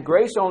 And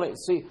grace only,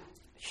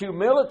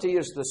 humility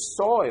is the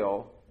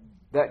soil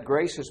that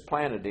grace is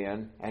planted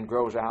in and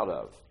grows out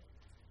of.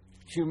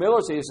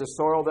 Humility is the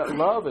soil that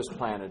love is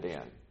planted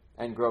in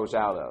and grows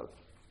out of.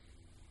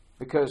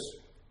 Because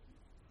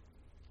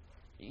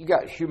you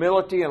got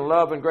humility and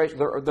love and grace.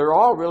 They're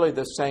all really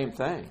the same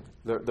thing.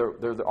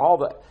 They're all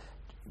the.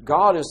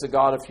 God is the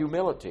God of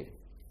humility.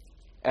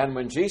 And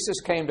when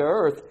Jesus came to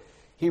earth,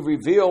 He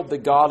revealed the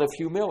God of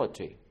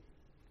humility.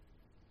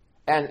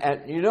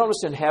 And you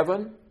notice in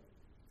heaven,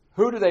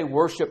 who do they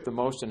worship the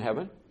most in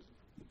heaven?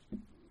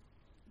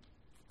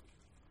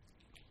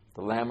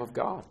 The Lamb of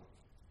God.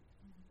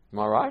 Am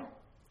I right?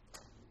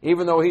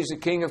 Even though He's the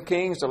King of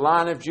Kings, the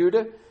Lion of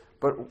Judah,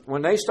 but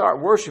when they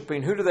start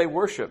worshiping, who do they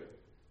worship?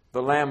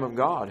 The Lamb of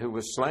God who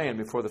was slain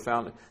before the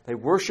founding. They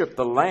worship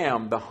the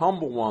Lamb, the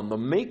humble one, the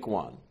meek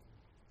one.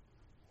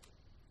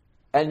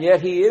 And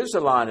yet He is the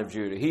Lion of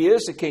Judah. He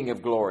is the King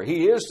of glory.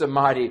 He is the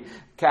mighty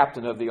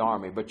captain of the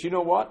army. But you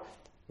know what?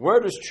 Where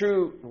does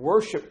true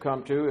worship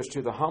come to is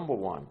to the humble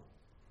one.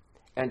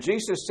 And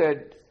Jesus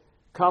said,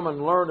 "Come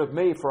and learn of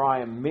me, for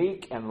I am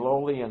meek and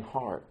lowly in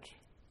heart."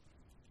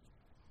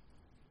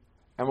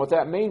 And what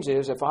that means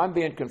is, if I'm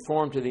being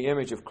conformed to the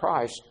image of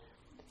Christ,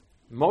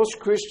 most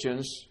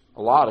Christians,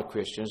 a lot of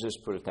Christians, let's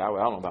put it that way,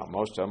 I don't know about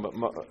most of them,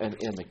 but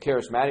in the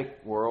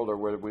charismatic world, or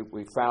where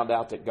we found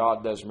out that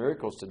God does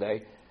miracles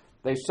today,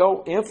 they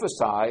so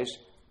emphasize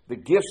the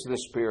gifts of the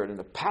Spirit and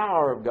the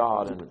power of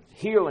God and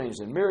healings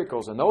and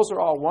miracles, and those are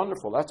all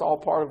wonderful. That's all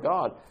part of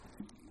God.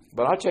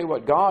 But I tell you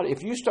what, God,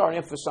 if you start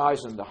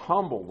emphasizing the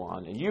humble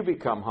one and you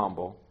become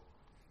humble,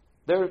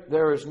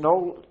 there is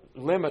no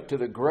limit to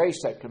the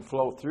grace that can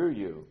flow through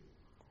you.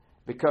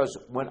 Because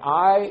when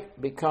I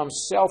become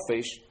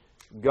selfish,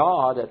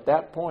 God at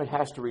that point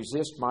has to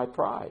resist my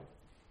pride.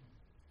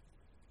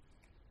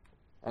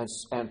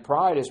 And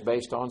pride is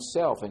based on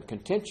self, and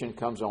contention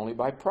comes only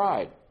by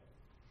pride.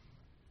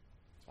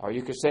 Or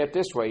you could say it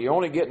this way, you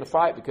only get in a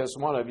fight because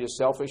one of you is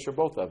selfish or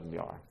both of them you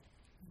are.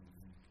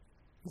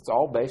 It's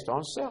all based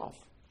on self.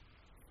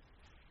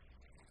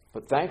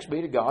 But thanks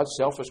be to God,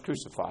 self is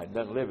crucified,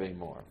 doesn't live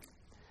anymore.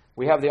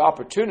 We have the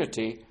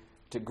opportunity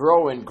to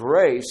grow in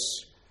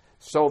grace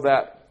so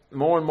that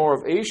more and more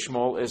of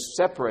Ishmael is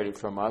separated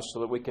from us so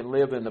that we can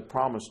live in the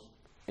promise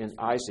in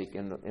Isaac,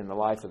 in the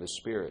life of the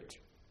Spirit.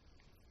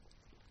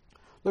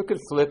 Look at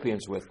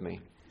Philippians with me.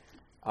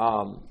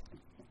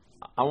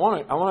 I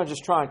want to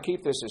just try and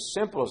keep this as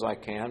simple as I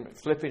can.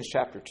 Philippians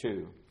chapter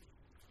 2.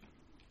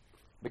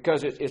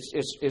 Because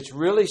it's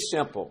really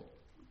simple.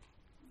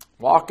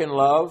 Walk in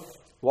love,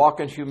 walk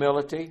in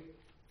humility,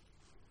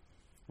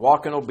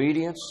 walk in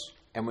obedience,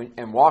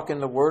 and walk in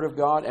the Word of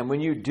God. And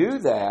when you do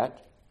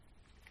that,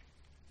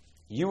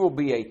 you will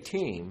be a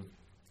team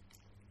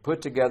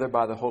put together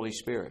by the Holy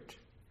Spirit.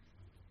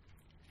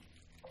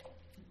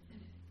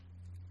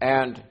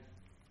 And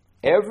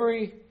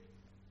every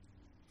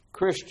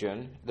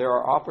Christian, there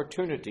are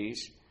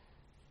opportunities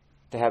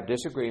to have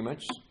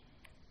disagreements,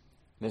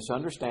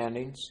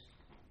 misunderstandings,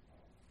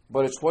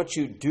 but it's what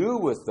you do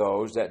with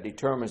those that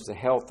determines the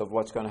health of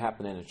what's going to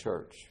happen in the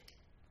church.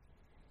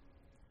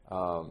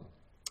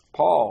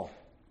 Paul,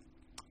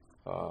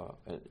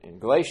 in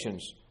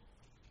Galatians,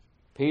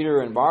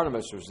 Peter and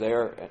Barnabas was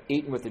there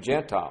eating with the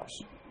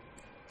Gentiles.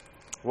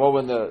 Well,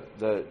 when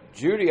the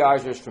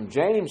Judaizers from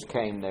James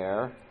came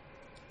there,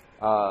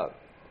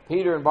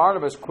 Peter and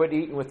Barnabas quit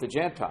eating with the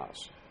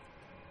Gentiles.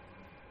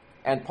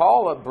 And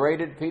Paul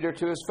upbraided Peter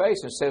to his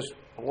face and says,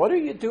 "What are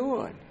you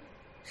doing?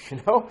 You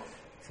know,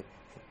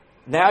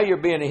 now you're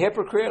being a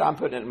hypocrite." I'm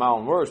putting it in my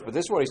own words, but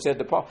this is what he said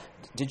to Paul.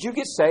 Did you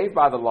get saved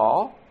by the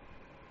law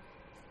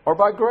or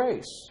by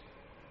grace?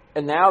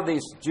 And now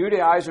these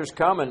Judaizers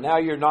come and now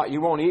you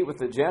won't eat with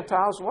the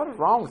Gentiles? What is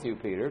wrong with you,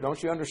 Peter?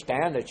 Don't you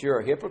understand that you're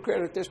a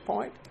hypocrite at this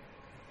point?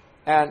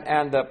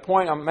 And the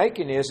point I'm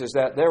making is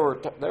that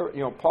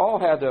Paul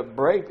had to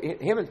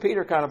break. Him and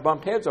Peter kind of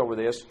bumped heads over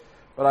this,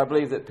 but I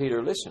believe that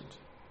Peter listened.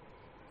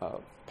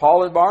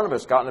 Paul and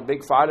Barnabas got in a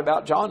big fight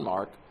about John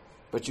Mark,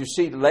 but you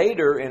see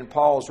later in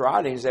Paul's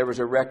writings there was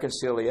a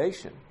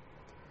reconciliation.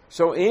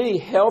 So any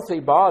healthy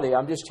body,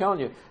 I'm just telling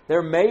you,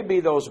 there may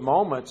be those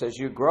moments as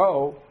you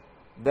grow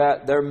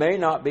that there may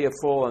not be a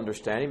full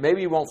understanding.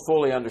 Maybe you won't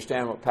fully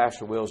understand what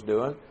Pastor Will's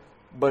doing,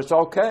 but it's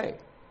okay.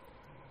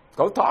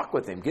 Go talk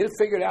with him. Get it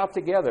figured out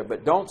together.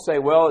 But don't say,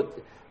 well,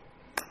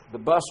 the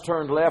bus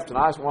turned left and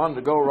I wanted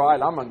to go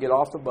right. I'm going to get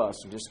off the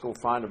bus and just go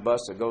find a bus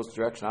that goes the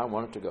direction I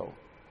want it to go.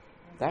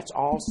 That's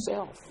all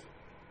self.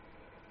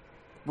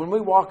 When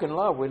we walk in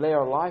love, we lay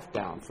our life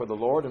down for the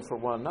Lord and for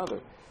one another.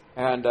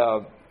 And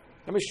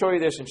let me show you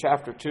this in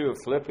chapter 2 of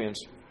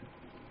Philippians.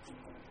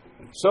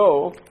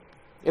 So,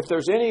 if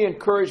there's any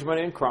encouragement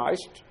in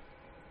Christ,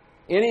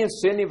 any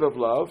incentive of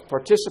love,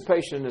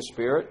 participation in the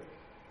Spirit,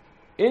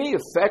 any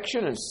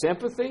affection and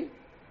sympathy,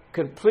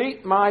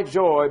 complete my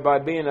joy by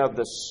being of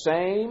the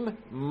same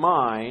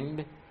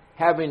mind,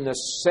 having the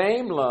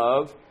same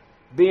love,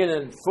 being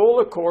in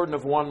full accord and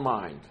of one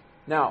mind.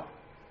 Now,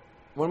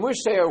 when we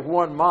say of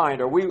one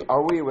mind, are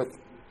we with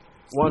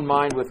one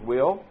mind with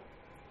Will?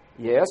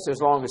 Yes,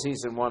 as long as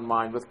he's in one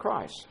mind with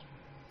Christ.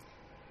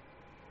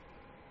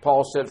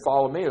 Paul said,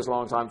 follow me as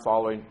long as I'm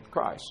following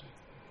Christ.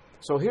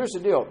 So here's the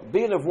deal.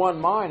 Being of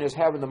one mind is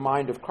having the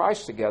mind of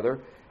Christ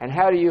together. And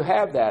how do you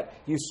have that?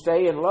 You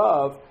stay in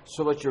love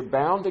so that you're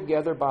bound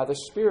together by the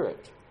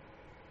Spirit.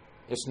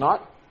 It's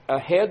not a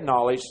head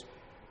knowledge.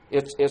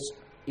 It's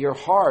your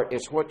heart.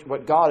 It's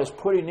what God is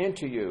putting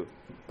into you.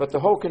 But the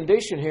whole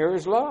condition here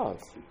is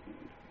love.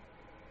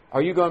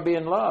 Are you going to be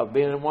in love,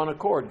 being in one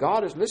accord?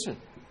 God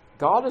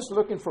God is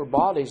looking for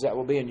bodies that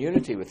will be in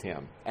unity with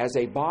Him as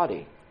a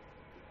body.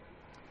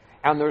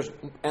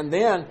 And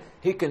then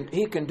He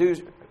can do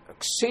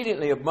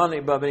exceedingly abundantly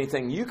above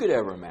anything you could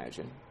ever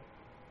imagine.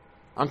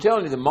 I'm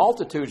telling you, the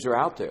multitudes are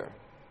out there.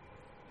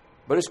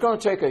 But it's going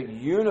to take a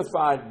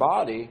unified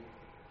body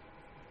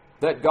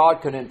that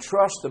God can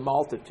entrust the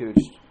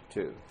multitudes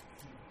to.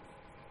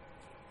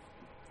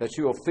 That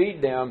you will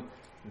feed them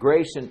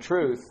grace and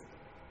truth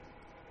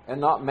and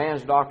not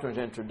man's doctrines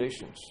and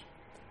traditions.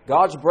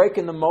 God's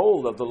breaking the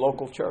mold of the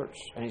local church,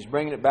 and He's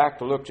bringing it back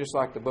to look just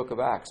like the book of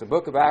Acts. The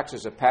book of Acts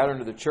is a pattern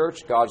of the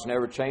church. God's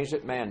never changed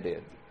it. Man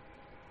did.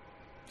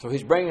 So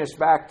He's bringing us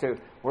back to,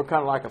 we're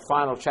kind of like a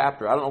final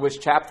chapter. I don't know which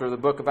chapter of the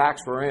book of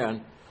Acts we're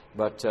in,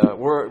 but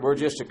we're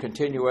just a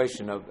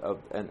continuation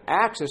of and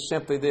Acts is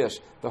simply this: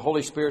 the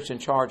Holy Spirit's in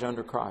charge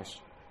under Christ.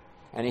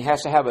 And He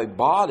has to have a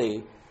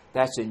body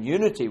that's in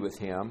unity with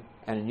Him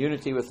and in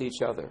unity with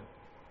each other.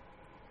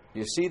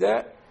 You see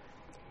that?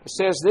 It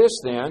says this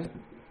then: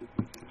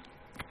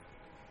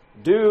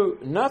 do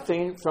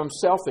nothing from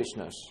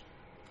selfishness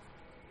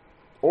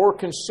or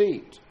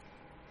conceit,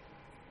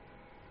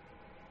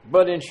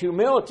 but in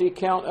humility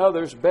count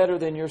others better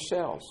than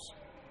yourselves.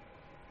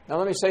 Now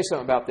let me say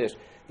something about this.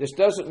 This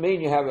doesn't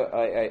mean you have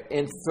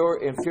an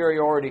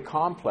inferiority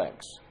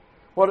complex.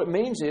 What it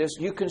means is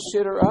you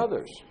consider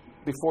others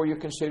before you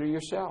consider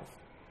yourself.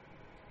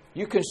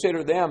 You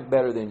consider them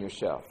better than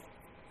yourself.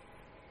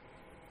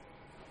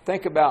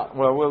 Think about,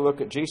 well, we'll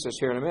look at Jesus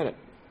here in a minute.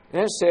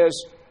 And it says,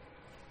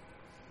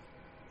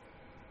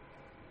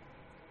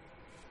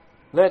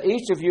 let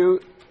each of you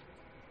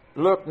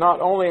look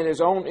not only at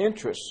his own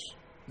interests,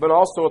 but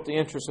also at the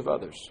interests of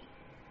others.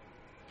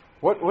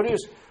 What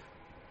is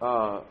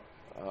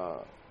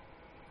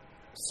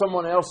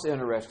someone else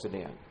interested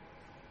in?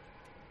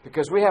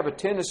 Because we have a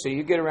tendency,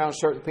 you get around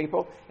certain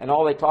people, and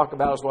all they talk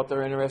about is what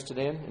they're interested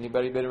in.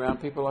 Anybody been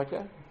around people like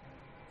that?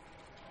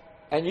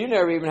 And you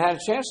never even had a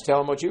chance to tell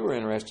them what you were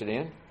interested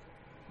in,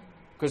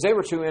 because they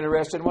were too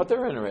interested in what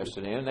they're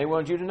interested in, and they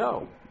wanted you to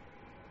know.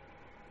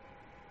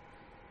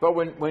 But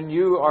when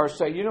you are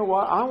saying, you know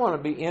what, I want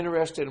to be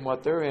interested in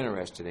what they're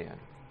interested in.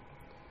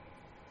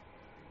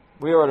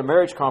 We were at a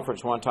marriage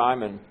conference one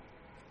time, and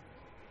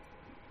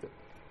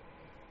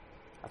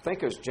I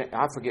think it was,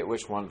 I forget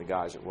which one of the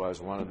guys it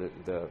was, one of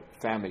the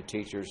family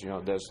teachers,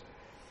 does.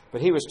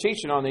 But he was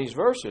teaching on these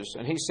verses,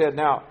 and he said,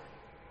 now,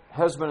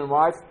 husband and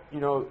wife,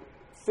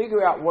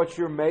 figure out what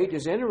your mate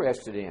is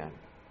interested in.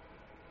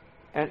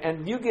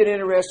 And you get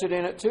interested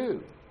in it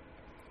too.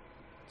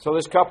 So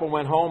this couple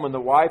went home, and the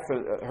wife,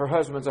 her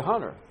husband's a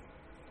hunter.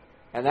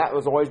 And that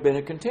was always been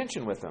a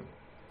contention with them.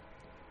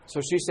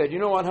 So she said, you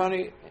know what,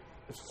 honey,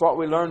 it's what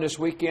we learned this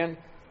weekend.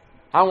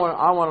 I want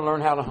to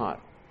learn how to hunt.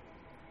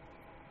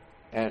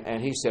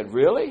 And he said,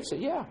 really? He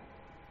said, yeah.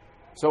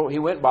 So he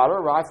went and bought her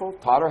a rifle,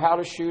 taught her how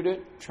to shoot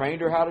it,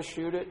 trained her how to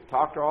shoot it,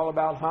 talked her all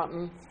about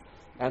hunting,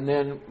 and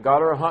then got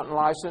her a hunting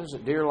license, a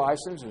deer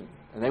license, and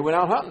they went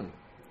out hunting.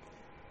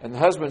 And the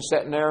husband's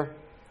sitting there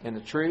in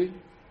the tree,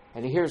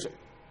 and he hears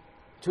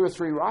 2 or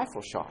 3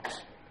 rifle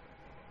shots.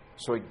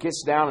 So he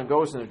gets down and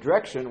goes in the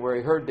direction where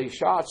he heard these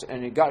shots,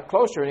 and he got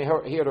closer, and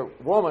he heard a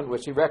woman,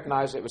 which he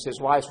recognized it was his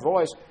wife's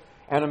voice,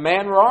 and a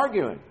man were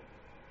arguing.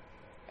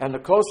 And the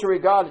closer he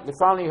got,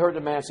 finally he heard the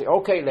man say,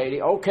 okay,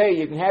 lady, okay,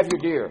 you can have your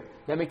deer.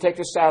 Let me take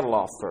the saddle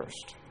off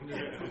first.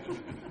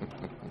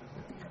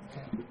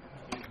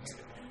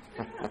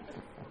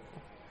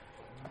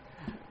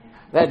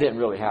 That didn't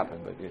really happen,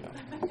 but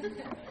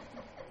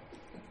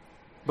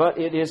But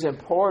it is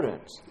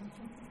important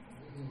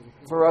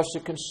for us to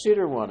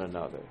consider one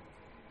another.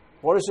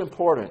 What is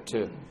important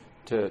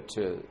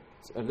to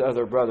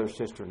another brother or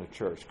sister in the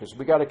church? Because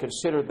we got to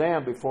consider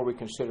them before we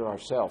consider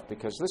ourselves.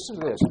 Because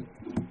listen to this.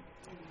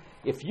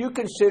 If you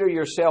consider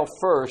yourself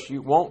first,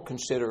 you won't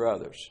consider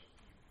others.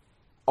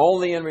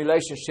 Only in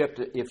relationship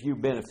to if you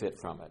benefit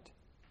from it.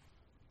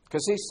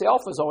 Because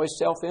self is always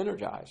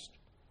self-energized.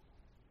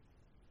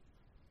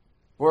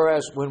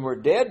 Whereas when we're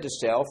dead to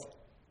self,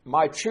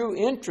 my true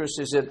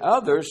interest is in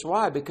others.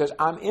 Why? Because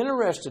I'm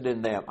interested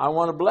in them. I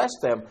want to bless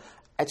them.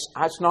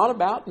 It's not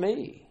about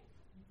me.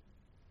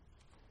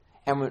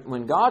 And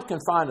when God can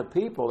find a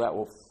people that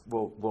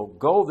will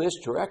go this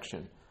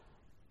direction,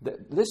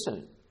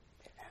 listen,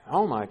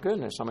 oh my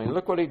goodness! I mean,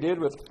 look what He did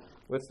with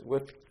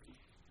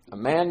a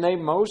man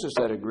named Moses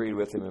that agreed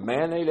with Him, a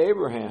man named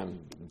Abraham,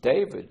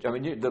 David. I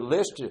mean, the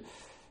list: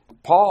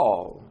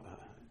 Paul,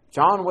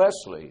 John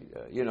Wesley.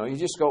 You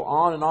just go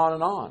on and on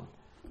and on.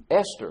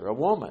 Esther, a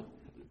woman,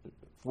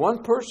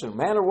 one person,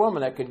 man or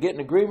woman, that could get in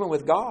agreement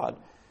with God.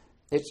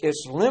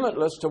 It's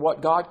limitless to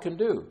what God can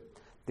do.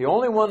 The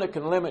only one that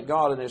can limit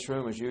God in this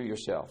room is you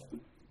yourself.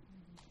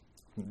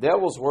 The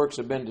devil's works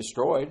have been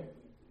destroyed.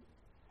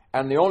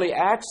 And the only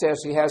access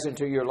he has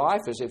into your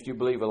life is if you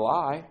believe a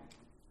lie.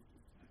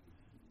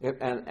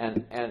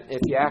 And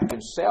if you act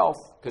in self,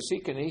 because he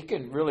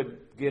can really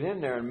get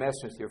in there and mess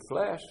with your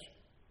flesh.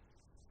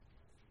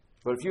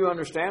 But if you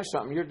understand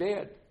something, you're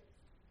dead.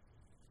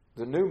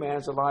 The new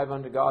man's alive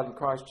unto God in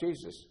Christ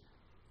Jesus.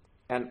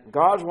 And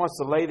God wants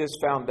to lay this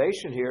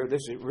foundation here.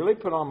 This is really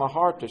put on my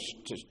heart to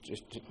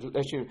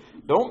let you,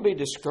 don't be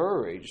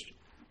discouraged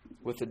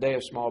with the day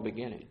of small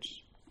beginnings.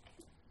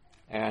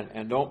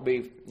 And don't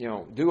be,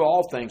 do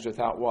all things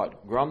without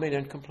what? Grumbling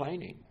and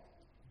complaining.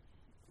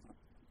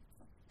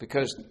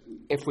 Because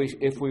if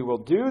we will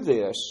do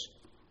this,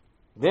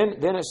 then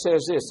it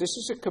says this. This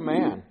is a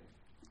command.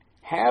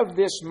 Have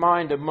this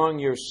mind among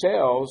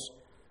yourselves,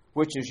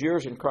 which is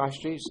yours in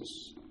Christ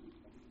Jesus.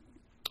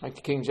 Like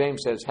the King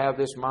James says, have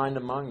this mind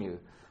among you.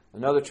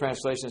 Another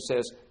translation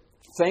says,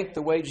 think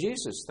the way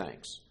Jesus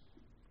thinks.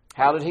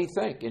 How did he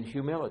think? In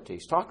humility.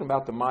 He's talking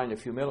about the mind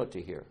of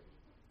humility here.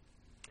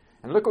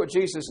 And look what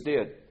Jesus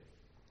did.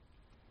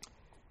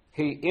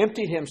 He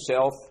emptied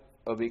himself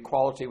of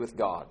equality with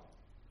God.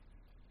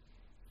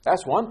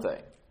 That's one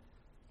thing.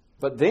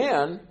 But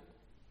then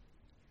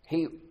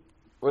he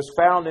was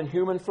found in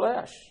human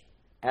flesh.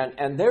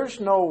 And there's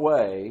no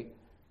way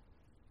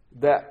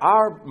that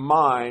our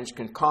minds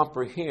can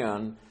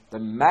comprehend the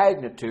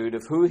magnitude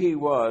of who he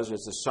was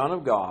as the Son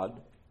of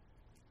God,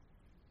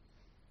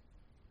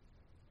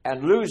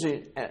 and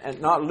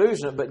not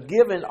losing it, but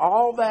giving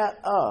all that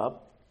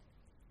up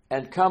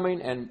and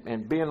coming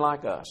and being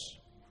like us.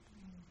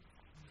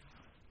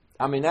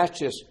 I mean, that's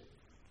just,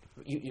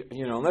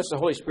 unless the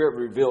Holy Spirit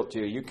revealed it to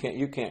you,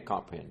 you can't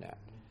comprehend that.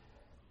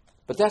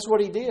 But that's what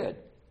he did.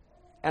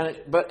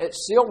 But it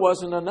still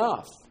wasn't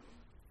enough.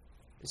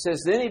 It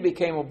says, then he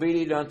became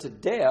obedient unto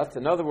death.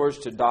 In other words,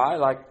 to die.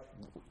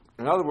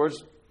 In other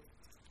words,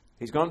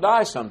 he's going to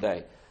die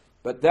someday.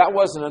 But that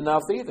wasn't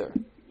enough either.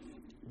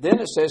 Then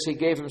it says he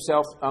gave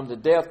himself unto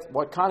death.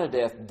 What kind of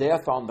death?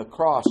 Death on the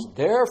cross.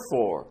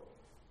 Therefore,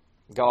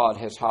 God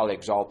has highly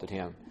exalted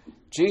him.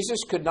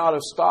 Jesus could not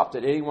have stopped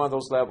at any one of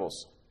those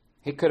levels.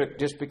 He could have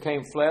just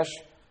became flesh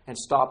and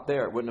stopped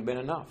there. It wouldn't have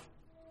been enough.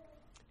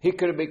 He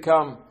could have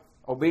become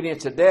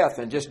obedient to death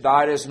and just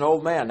died as an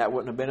old man. That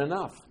wouldn't have been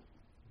enough.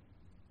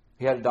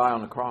 He had to die on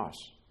the cross.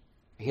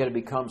 He had to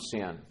become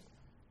sin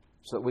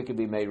so that we could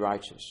be made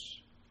righteous.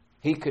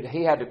 He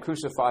had to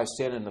crucify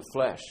sin in the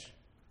flesh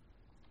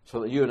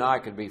so that you and I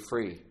could be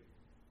free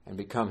and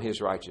become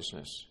his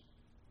righteousness.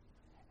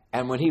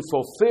 And when he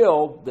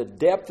fulfilled the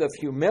depth of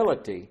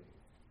humility,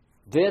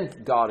 then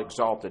God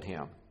exalted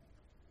him.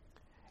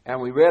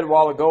 And we read a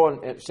while ago,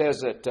 and it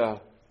says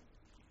that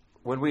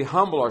when we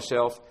humble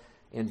ourselves,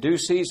 in due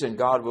season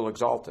God will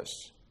exalt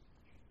us.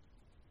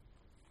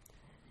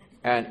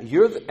 And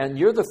you're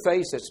the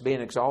face that's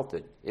being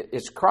exalted.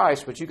 It's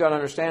Christ, but you got to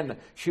understand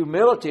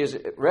humility is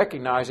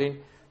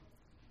recognizing.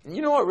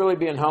 You know what really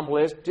being humble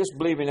is? Just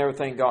believing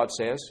everything God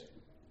says,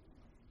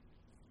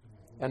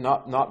 and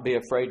not be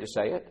afraid to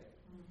say it.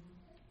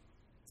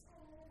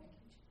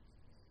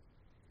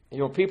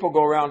 People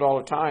go around all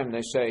the time and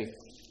they say,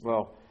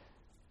 "Well,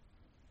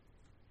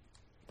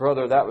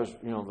 brother, that was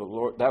the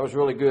Lord. That was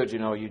really good.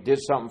 You did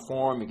something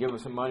for him. You gave him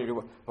some money.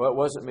 Well, it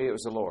wasn't me. It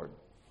was the Lord."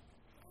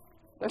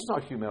 That's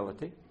not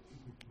humility.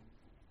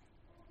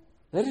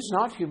 That is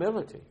not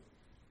humility.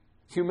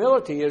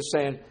 Humility is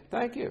saying,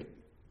 thank you.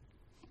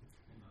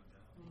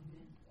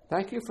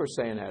 Thank you for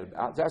saying that.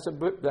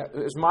 That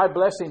is my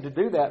blessing to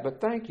do that,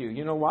 but thank you.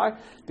 You know why?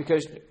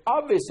 Because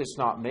obviously it's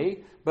not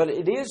me, but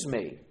it is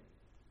me.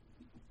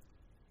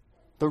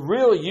 The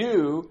real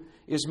you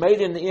is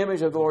made in the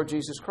image of the Lord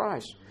Jesus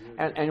Christ.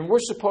 And we're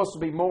supposed to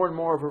be more and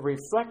more of a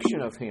reflection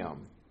of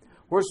him.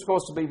 We're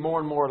supposed to be more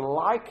and more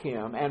like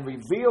him and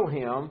reveal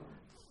him.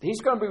 He's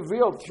going to be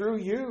revealed through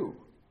you.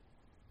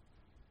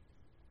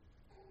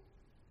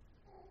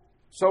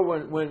 So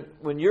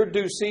when your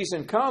due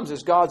season comes,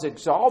 as God's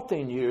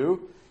exalting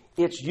you,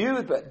 it's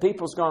you that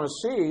people's going to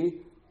see,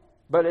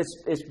 but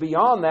it's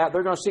beyond that.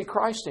 They're going to see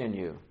Christ in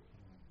you.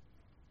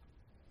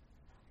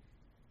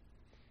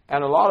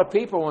 And a lot of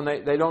people, when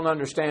they don't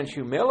understand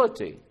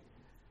humility,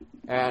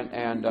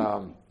 and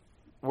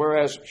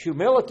whereas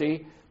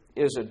humility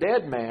is a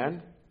dead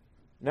man,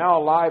 now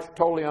alive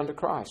totally unto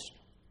Christ.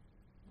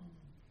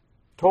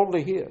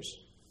 Totally his.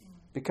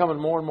 Becoming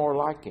more and more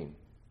like him.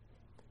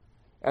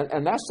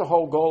 And that's the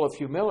whole goal of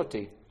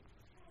humility.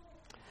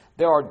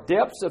 There are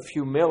depths of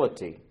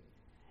humility.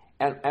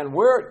 And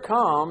where it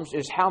comes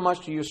is how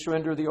much do you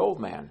surrender the old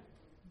man?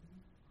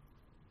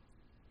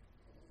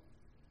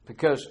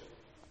 Because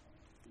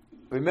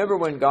remember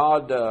when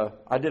God,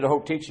 I did a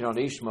whole teaching on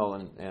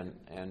Ishmael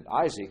and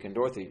Isaac, and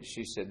Dorothy,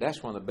 she said,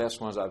 that's one of the best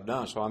ones I've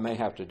done, so I may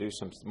have to do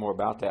some more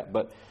about that.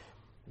 But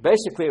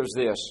basically it was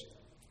this.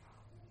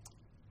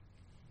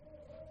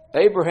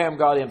 Abraham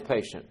got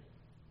impatient.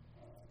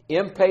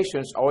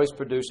 Impatience always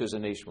produces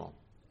an Ishmael.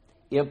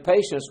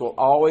 Impatience will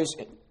always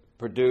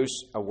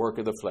produce a work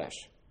of the flesh.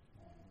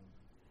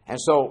 And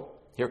so,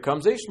 here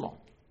comes Ishmael.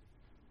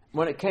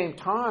 When it came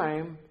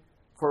time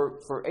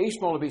for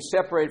Ishmael to be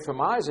separated from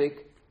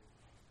Isaac,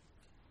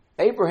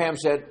 Abraham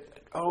said,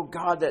 oh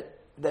God,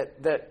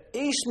 that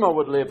Ishmael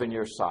would live in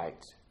your sight.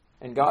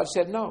 And God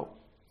said no.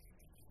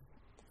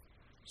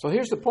 So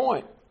here's the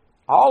point.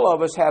 All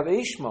of us have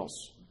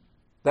Ishmaels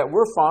that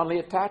we're fondly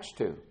attached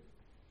to.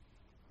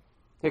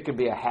 It can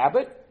be a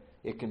habit.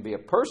 It can be a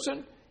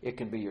person. It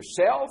can be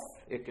yourself.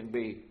 It can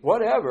be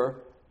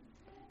whatever.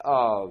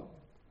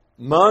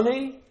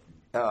 Money.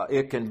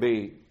 It can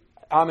be,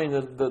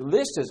 the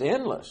list is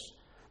endless.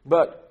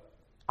 But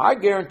I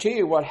guarantee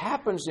you what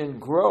happens in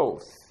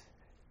growth,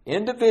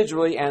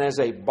 individually and as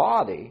a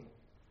body,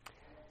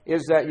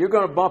 is that you're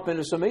going to bump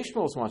into some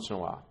Ishmaels once in a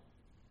while.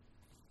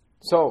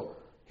 So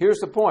here's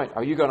the point.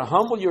 Are you going to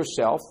humble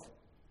yourself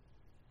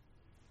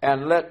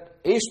and let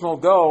Ishmael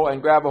go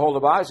and grab a hold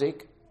of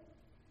Isaac?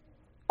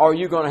 Or are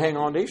you going to hang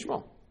on to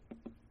Ishmael?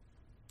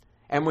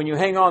 And when you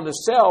hang on to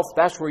self,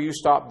 that's where you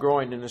stop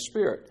growing in the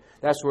Spirit.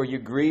 That's where you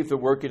grieve the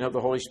working of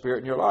the Holy Spirit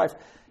in your life.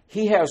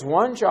 He has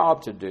one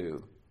job to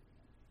do,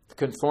 to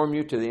conform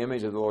you to the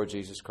image of the Lord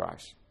Jesus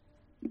Christ.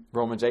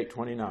 Romans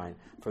 8:29.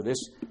 For this,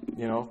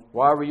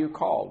 why were you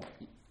called?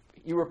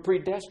 You were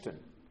predestined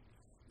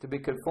to be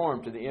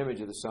conformed to the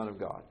image of the Son of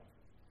God.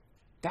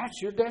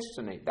 That's your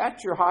destiny.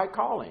 That's your high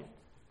calling.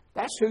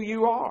 That's who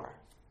you are.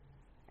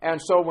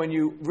 And so when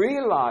you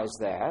realize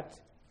that,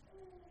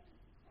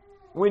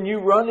 when you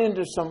run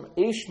into some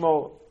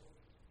Ishmael,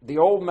 the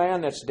old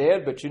man that's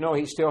dead, but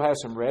he still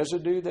has some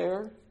residue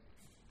there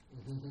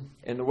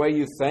in the way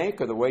you think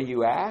or the way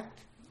you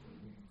act,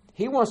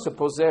 he wants to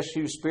possess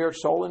you spirit,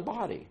 soul, and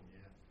body.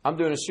 I'm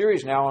doing a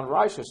series now on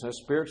righteousness,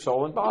 spirit,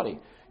 soul, and body.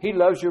 He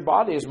loves your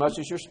body as much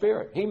as your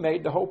spirit. He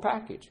made the whole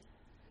package.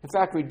 In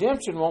fact,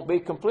 redemption won't be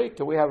complete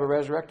till we have a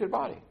resurrected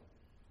body.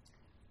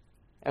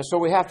 And so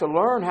we have to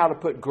learn how to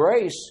put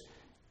grace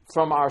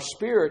from our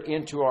spirit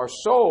into our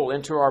soul,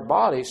 into our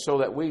body, so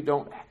that we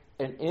don't,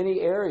 in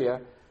any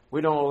area,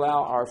 we don't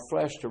allow our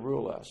flesh to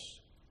rule us.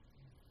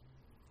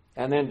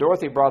 And then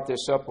Dorothy brought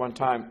this up one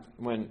time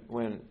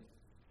when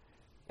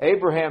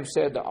Abraham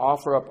said to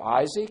offer up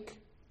Isaac.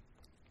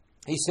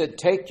 He said,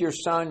 take your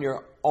son,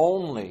 your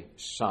only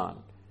son.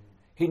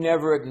 He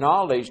never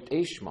acknowledged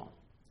Ishmael.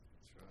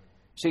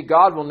 See,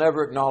 God will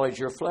never acknowledge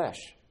your flesh.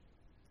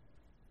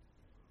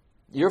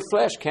 Your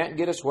flesh can't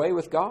get its way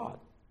with God.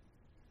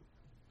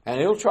 And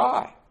it'll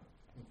try.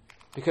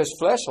 Because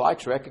flesh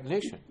likes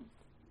recognition.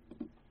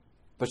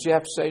 But you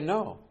have to say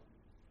no.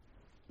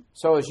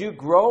 So as you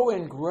grow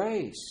in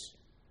grace,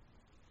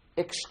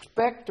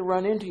 expect to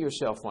run into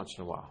yourself once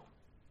in a while.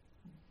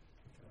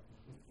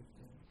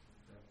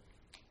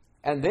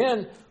 And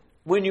then,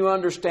 when you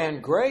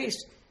understand grace,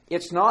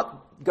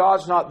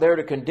 God's not there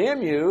to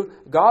condemn you.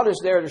 God is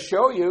there to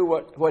show you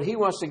what He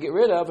wants to get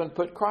rid of and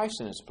put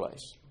Christ in its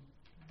place.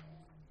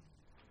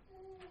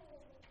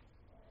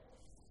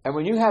 And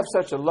when you have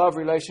such a love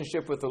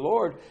relationship with the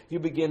Lord, you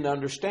begin to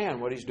understand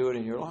what He's doing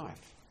in your life.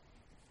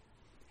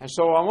 And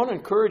so I want to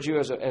encourage you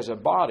as a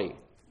body.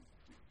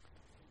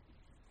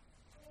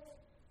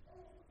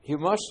 You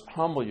must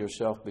humble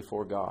yourself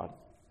before God.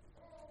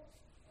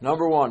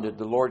 Number one, did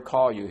the Lord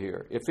call you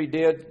here? If He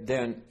did,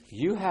 then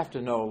you have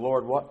to know,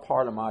 Lord, what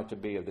part am I to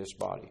be of this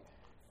body?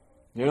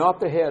 You're not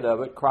the head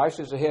of it. Christ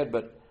is the head,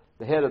 but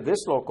the head of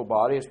this local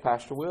body is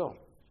Pastor Will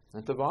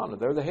and Tavana.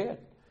 They're the head.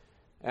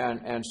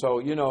 And so,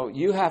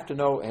 you have to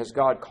know, has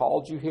God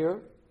called you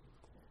here?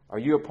 Are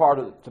you a part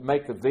of to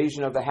make the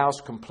vision of the house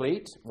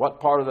complete?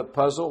 What part of the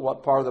puzzle,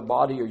 what part of the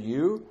body are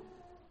you?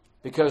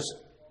 Because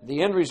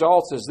the end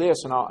result is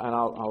this, and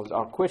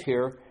I'll quit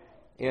here.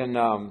 In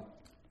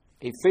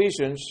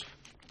Ephesians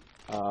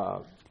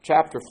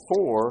chapter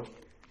 4,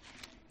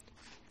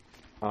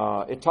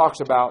 it talks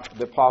about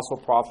the apostle,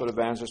 prophet,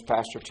 evangelist,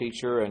 pastor,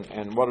 teacher,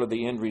 and what are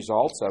the end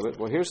results of it.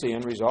 Well, here's the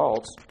end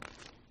results.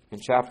 In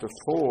chapter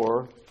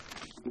 4,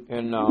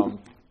 in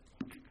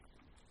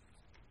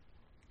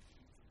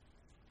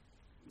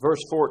verse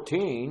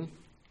 14,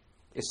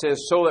 it says,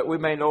 so that we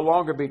may no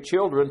longer be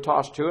children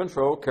tossed to and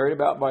fro, carried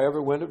about by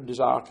every wind of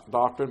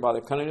doctrine, by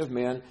the cunning of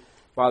men,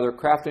 by their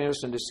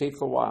craftiness and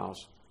deceitful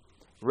wiles.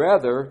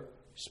 Rather,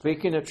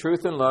 speaking the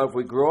truth in love,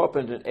 we grow up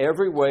into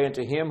every way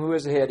into Him who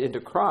is the head,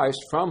 into Christ,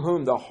 from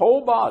whom the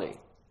whole body,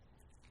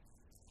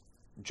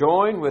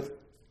 joined with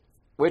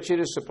which it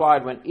is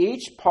supplied, when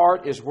each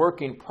part is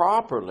working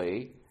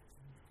properly,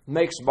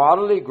 makes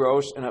bodily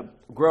growth and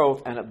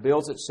it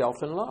builds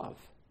itself in love.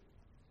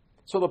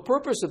 So the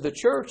purpose of the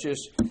church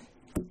is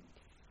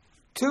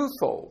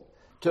twofold: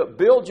 to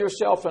build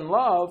yourself in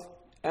love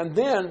and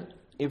then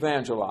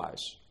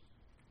evangelize.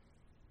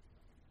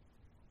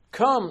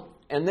 Come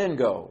and then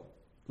go.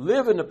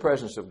 Live in the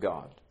presence of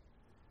God.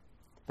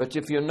 But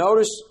if you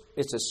notice,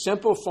 it's a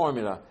simple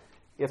formula.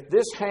 If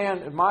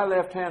my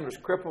left hand was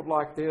crippled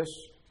like this,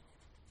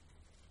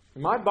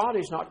 my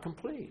body's not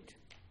complete.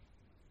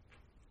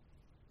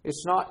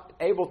 It's not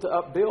able to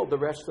upbuild the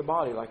rest of the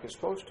body like it's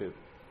supposed to.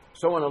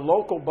 So in a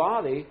local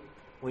body,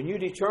 when you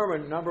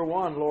determine, number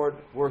one, Lord,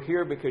 we're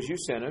here because you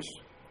sent us.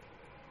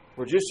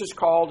 We're just as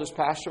called as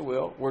Pastor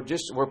Will.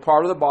 We're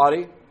part of the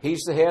body.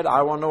 He's the head.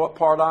 I want to know what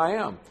part I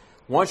am.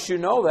 Once you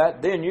know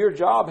that, then your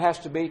job has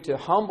to be to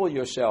humble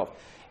yourself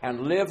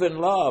and live in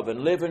love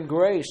and live in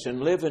grace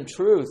and live in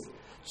truth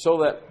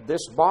so that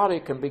this body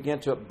can begin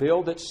to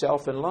build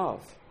itself in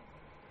love.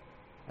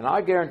 And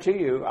I guarantee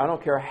you, I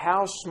don't care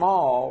how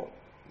small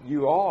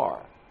you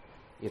are,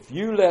 if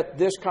you let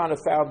this kind of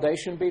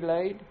foundation be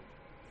laid,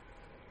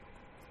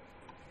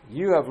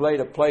 you have laid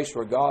a place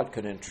where God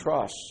can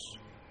entrust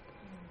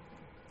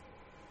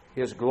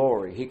His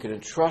glory. He can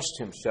entrust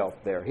Himself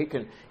there. He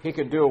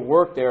can do a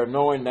work there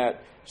knowing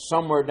that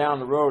somewhere down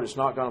the road it's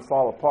not going to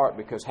fall apart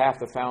because half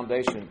the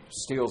foundation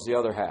steals the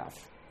other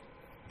half.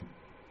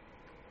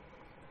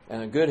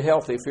 And a good,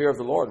 healthy fear of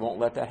the Lord won't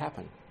let that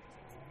happen.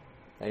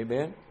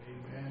 Amen?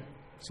 Amen.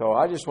 So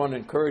I just want to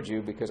encourage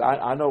you, because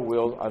I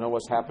know I know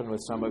what's happened with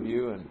some of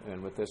you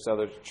and with this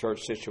other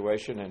church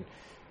situation,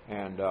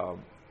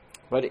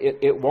 but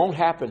it won't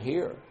happen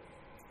here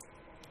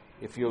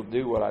if you'll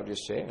do what I've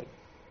just said.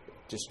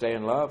 Just stay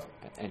in love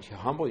and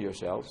humble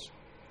yourselves.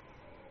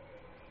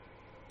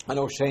 I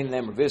know Shane and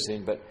them are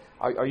visiting, but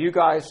are you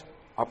guys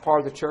a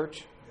part of the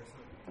church?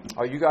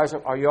 Are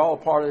you all a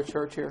part of the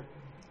church here?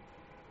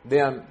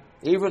 Then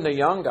even the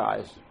young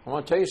guys, I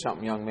want to tell you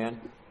something, young men.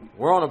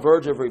 We're on the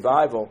verge of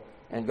revival,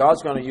 and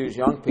God's going to use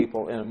young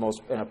people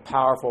in a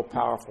powerful,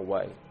 powerful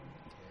way.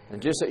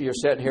 And just that you're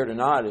sitting here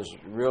tonight is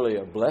really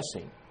a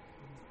blessing.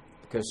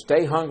 Because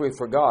stay hungry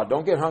for God.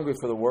 Don't get hungry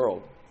for the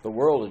world. The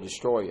world will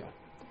destroy you.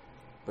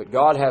 But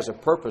God has a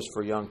purpose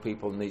for young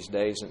people in these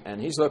days,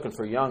 and He's looking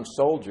for young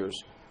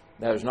soldiers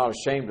that is not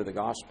ashamed of the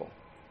gospel.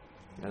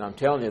 And I'm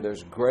telling you,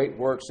 there's great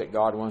works that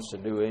God wants to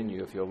do in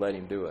you if you'll let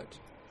Him do it.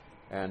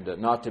 And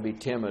not to be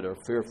timid or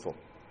fearful.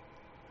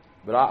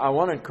 But I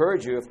want to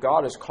encourage you, if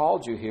God has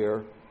called you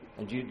here,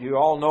 and you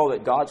all know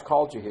that God's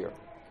called you here,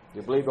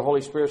 you believe the Holy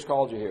Spirit's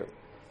called you here,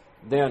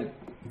 then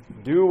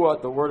do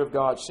what the Word of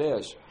God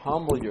says.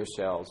 Humble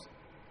yourselves.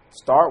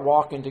 Start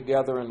walking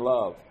together in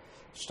love.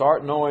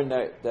 Start knowing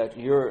that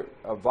you're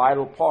a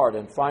vital part,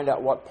 and find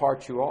out what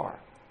part you are.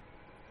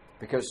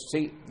 Because,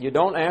 see, you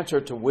don't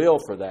answer to Will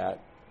for that.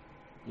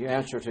 You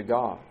answer to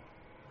God.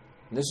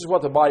 And this is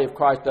what the body of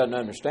Christ doesn't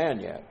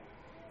understand yet.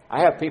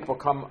 I have people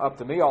come up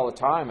to me all the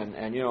time,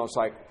 and it's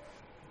like,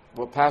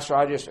 well, Pastor,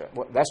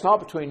 that's not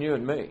between you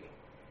and me.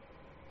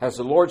 Has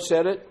the Lord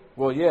said it?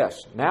 Well, yes.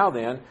 Now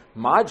then,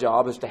 my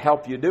job is to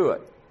help you do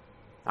it.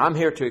 I'm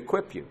here to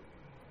equip you.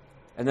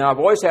 And then I've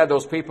always had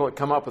those people that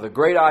come up with a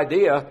great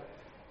idea,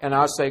 and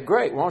I say,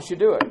 great, why don't you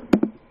do it?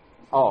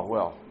 Oh,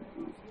 well,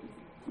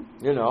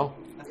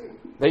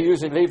 they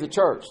usually leave the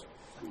church.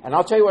 And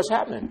I'll tell you what's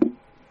happening.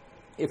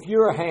 If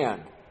you're a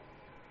hand,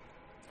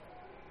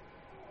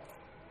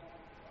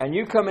 and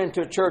you come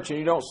into a church and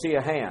you don't see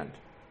a hand,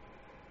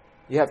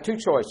 you have two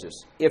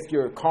choices. If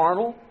you're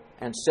carnal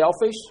and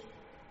selfish,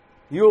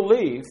 you'll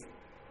leave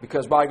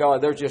because, by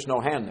God, there's just no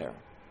hand there.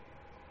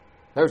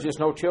 There's just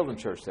no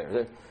children's church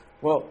there.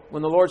 Well,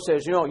 when the Lord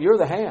says, you're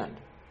the hand,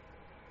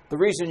 the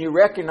reason you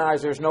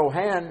recognize there's no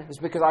hand is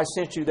because I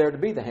sent you there to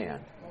be the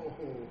hand.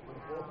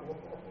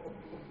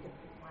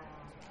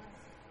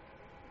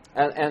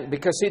 And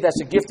because, see,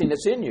 that's a gifting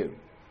that's in you.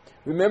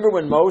 Remember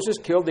when Moses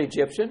killed the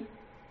Egyptian?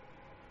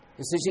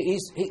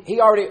 He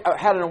already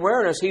had an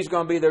awareness He's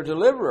going to be their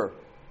deliverer.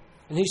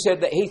 And he said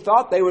that he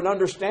thought they would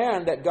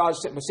understand that God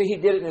said, but see, He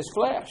did it in His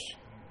flesh.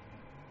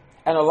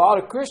 And a lot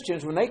of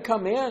Christians, when they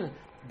come in,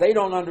 they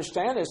don't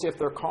understand this if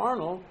they're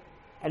carnal.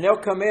 And they'll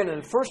come in,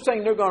 and the first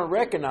thing they're going to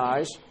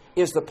recognize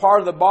is the part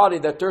of the body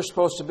that they're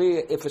supposed to be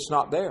if it's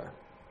not there.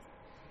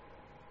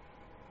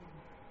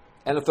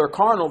 And if they're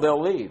carnal,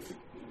 they'll leave.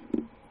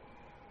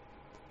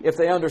 If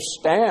they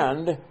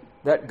understand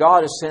that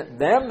God has sent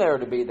them there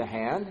to be the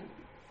hand,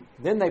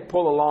 then they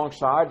pull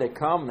alongside, they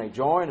come, they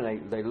join,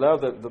 and they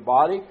love the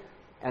body,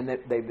 and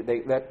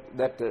they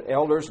let the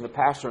elders and the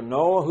pastor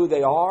know who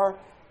they are,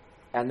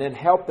 and then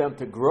help them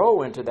to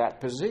grow into that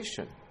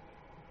position.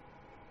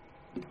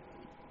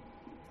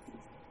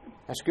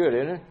 That's good,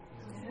 isn't it?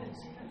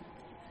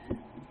 Yes.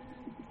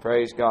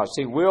 Praise God.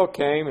 See, Will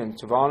came and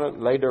Savannah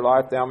laid their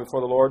life down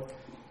before the Lord.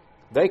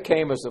 They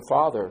came as the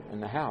father in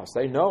the house.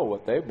 They know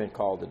what they've been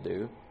called to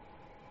do.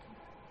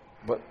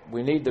 But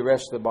we need the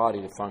rest of the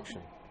body to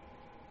function.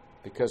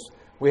 Because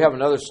we have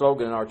another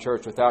slogan in our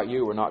church, without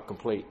you, we're not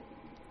complete.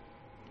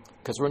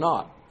 Because we're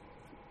not.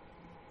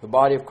 The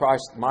body of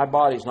Christ, my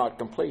body's not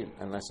complete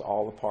unless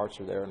all the parts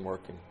are there and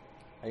working.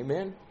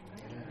 Amen?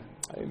 Amen.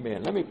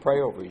 Amen. Let me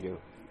pray over you.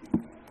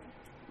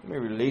 Let me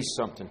release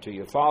something to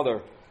you.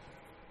 Father,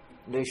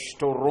 in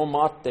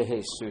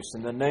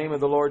the name of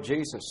the Lord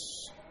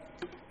Jesus.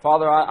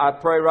 Father, I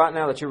pray right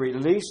now that you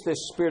release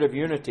this spirit of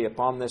unity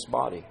upon this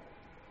body.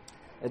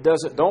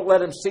 Don't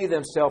let them see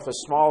themselves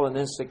as small and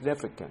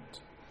insignificant.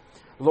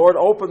 Lord,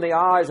 open the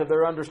eyes of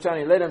their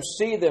understanding. Let them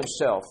see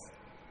themselves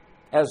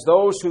as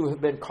those who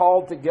have been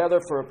called together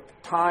for a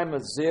time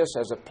as this,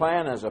 as a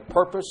plan, as a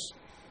purpose.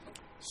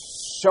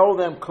 Show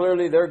them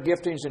clearly their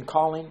giftings and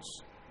callings.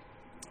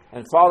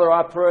 And Father,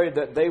 I pray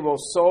that they will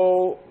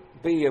so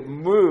be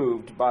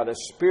moved by the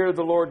Spirit of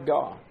the Lord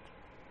God,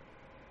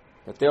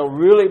 that they'll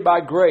really by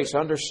grace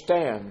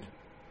understand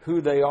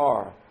who they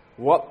are,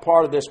 what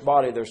part of this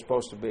body they're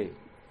supposed to be.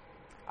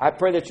 I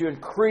pray that you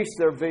increase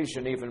their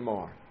vision even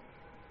more.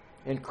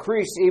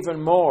 Increase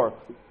even more,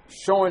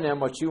 showing them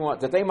what you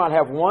want, that they might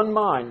have one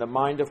mind, the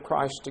mind of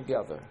Christ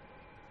together,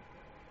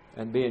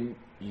 and be in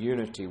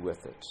unity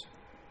with it.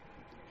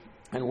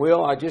 And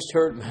Will, I just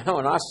heard,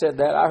 when I said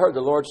that, I heard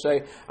the Lord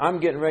say, I'm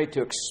getting ready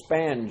to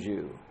expand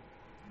you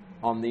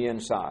on the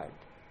inside.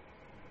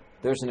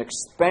 There's an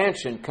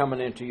expansion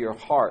coming into your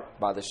heart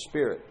by the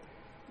Spirit.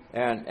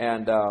 And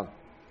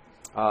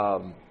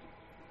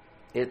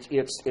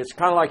it's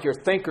kind of like your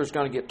thinker's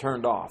going to get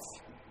turned off.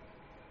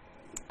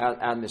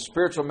 And the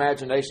spiritual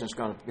imagination is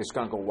going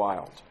to go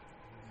wild.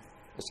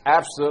 It's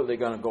absolutely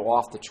going to go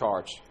off the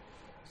charts.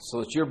 So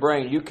that your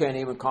brain, you can't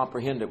even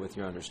comprehend it with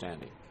your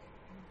understanding.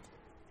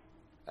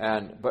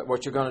 But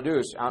what you're going to do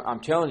is, I'm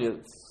telling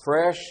you,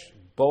 fresh,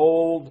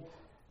 bold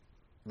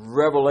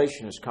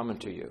revelation is coming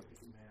to you.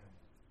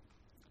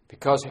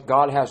 Because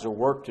God has a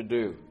work to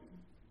do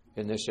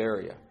in this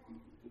area.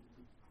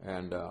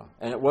 And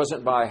it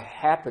wasn't by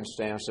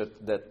happenstance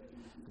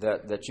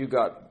that you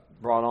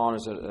got brought on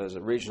as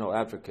a regional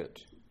advocate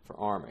for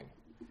Army.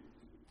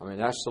 I mean,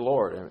 that's the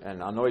Lord.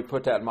 And I know He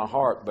put that in my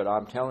heart, but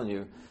I'm telling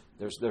you,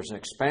 there's an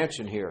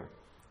expansion here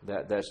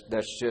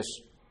that's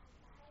just,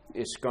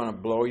 it's going to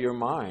blow your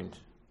mind.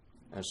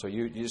 And so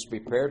you just be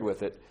prepared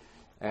with it.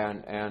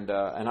 And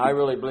I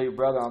really believe,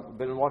 brother, I've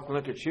been walking,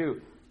 look at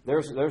you.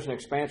 There's an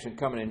expansion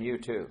coming in you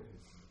too.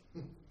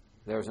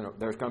 There's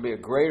going to be a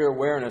greater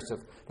awareness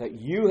that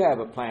you have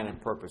a plan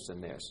and purpose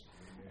in this,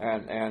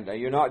 and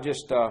you're not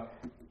just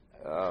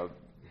I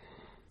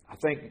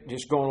think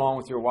just going along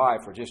with your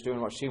wife or just doing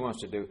what she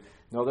wants to do.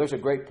 No, there's a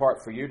great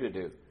part for you to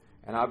do,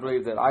 and I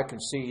believe that I can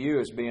see you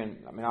as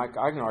being. I mean, I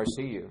can already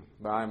see you,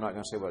 but I'm not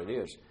going to say what it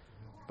is.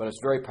 But it's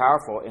very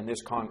powerful, and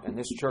this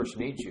church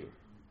needs you.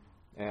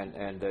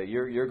 And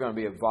you're going to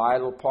be a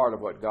vital part of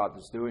what God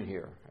is doing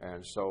here.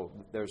 And so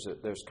there's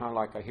kind of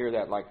like, I hear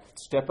that, like,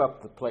 step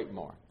up the plate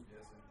more.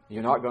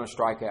 You're not going to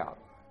strike out.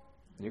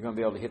 You're going to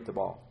be able to hit the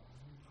ball.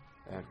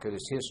 Because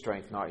it's His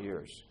strength, not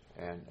yours.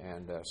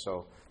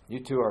 So you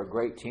two are a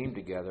great team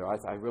together.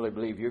 I really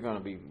believe you're going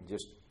to be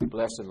just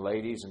blessing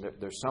ladies. And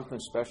there's something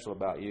special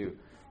about you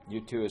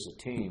two as a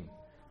team.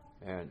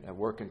 And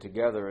working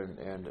together.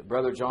 And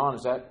Brother John,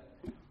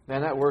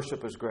 that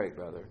worship is great,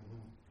 brother.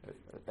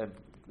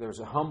 There's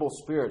a humble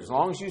spirit. As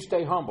long as you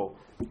stay humble,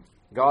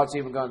 God's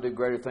even going to do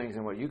greater things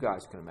than what you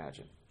guys can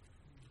imagine.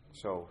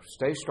 So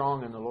stay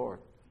strong in the Lord.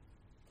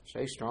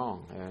 Stay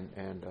strong.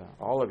 And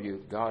all of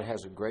you, God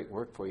has a great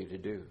work for you to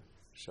do.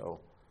 So,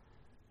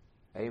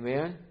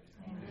 amen?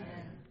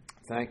 Amen.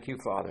 Thank you,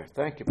 Father.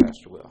 Thank you,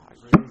 Pastor Will.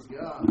 Praise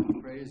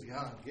God. Praise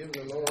God. Give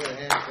the Lord a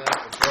hand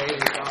clap and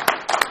praise God.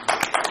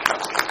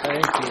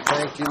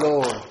 Thank you,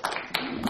 Lord.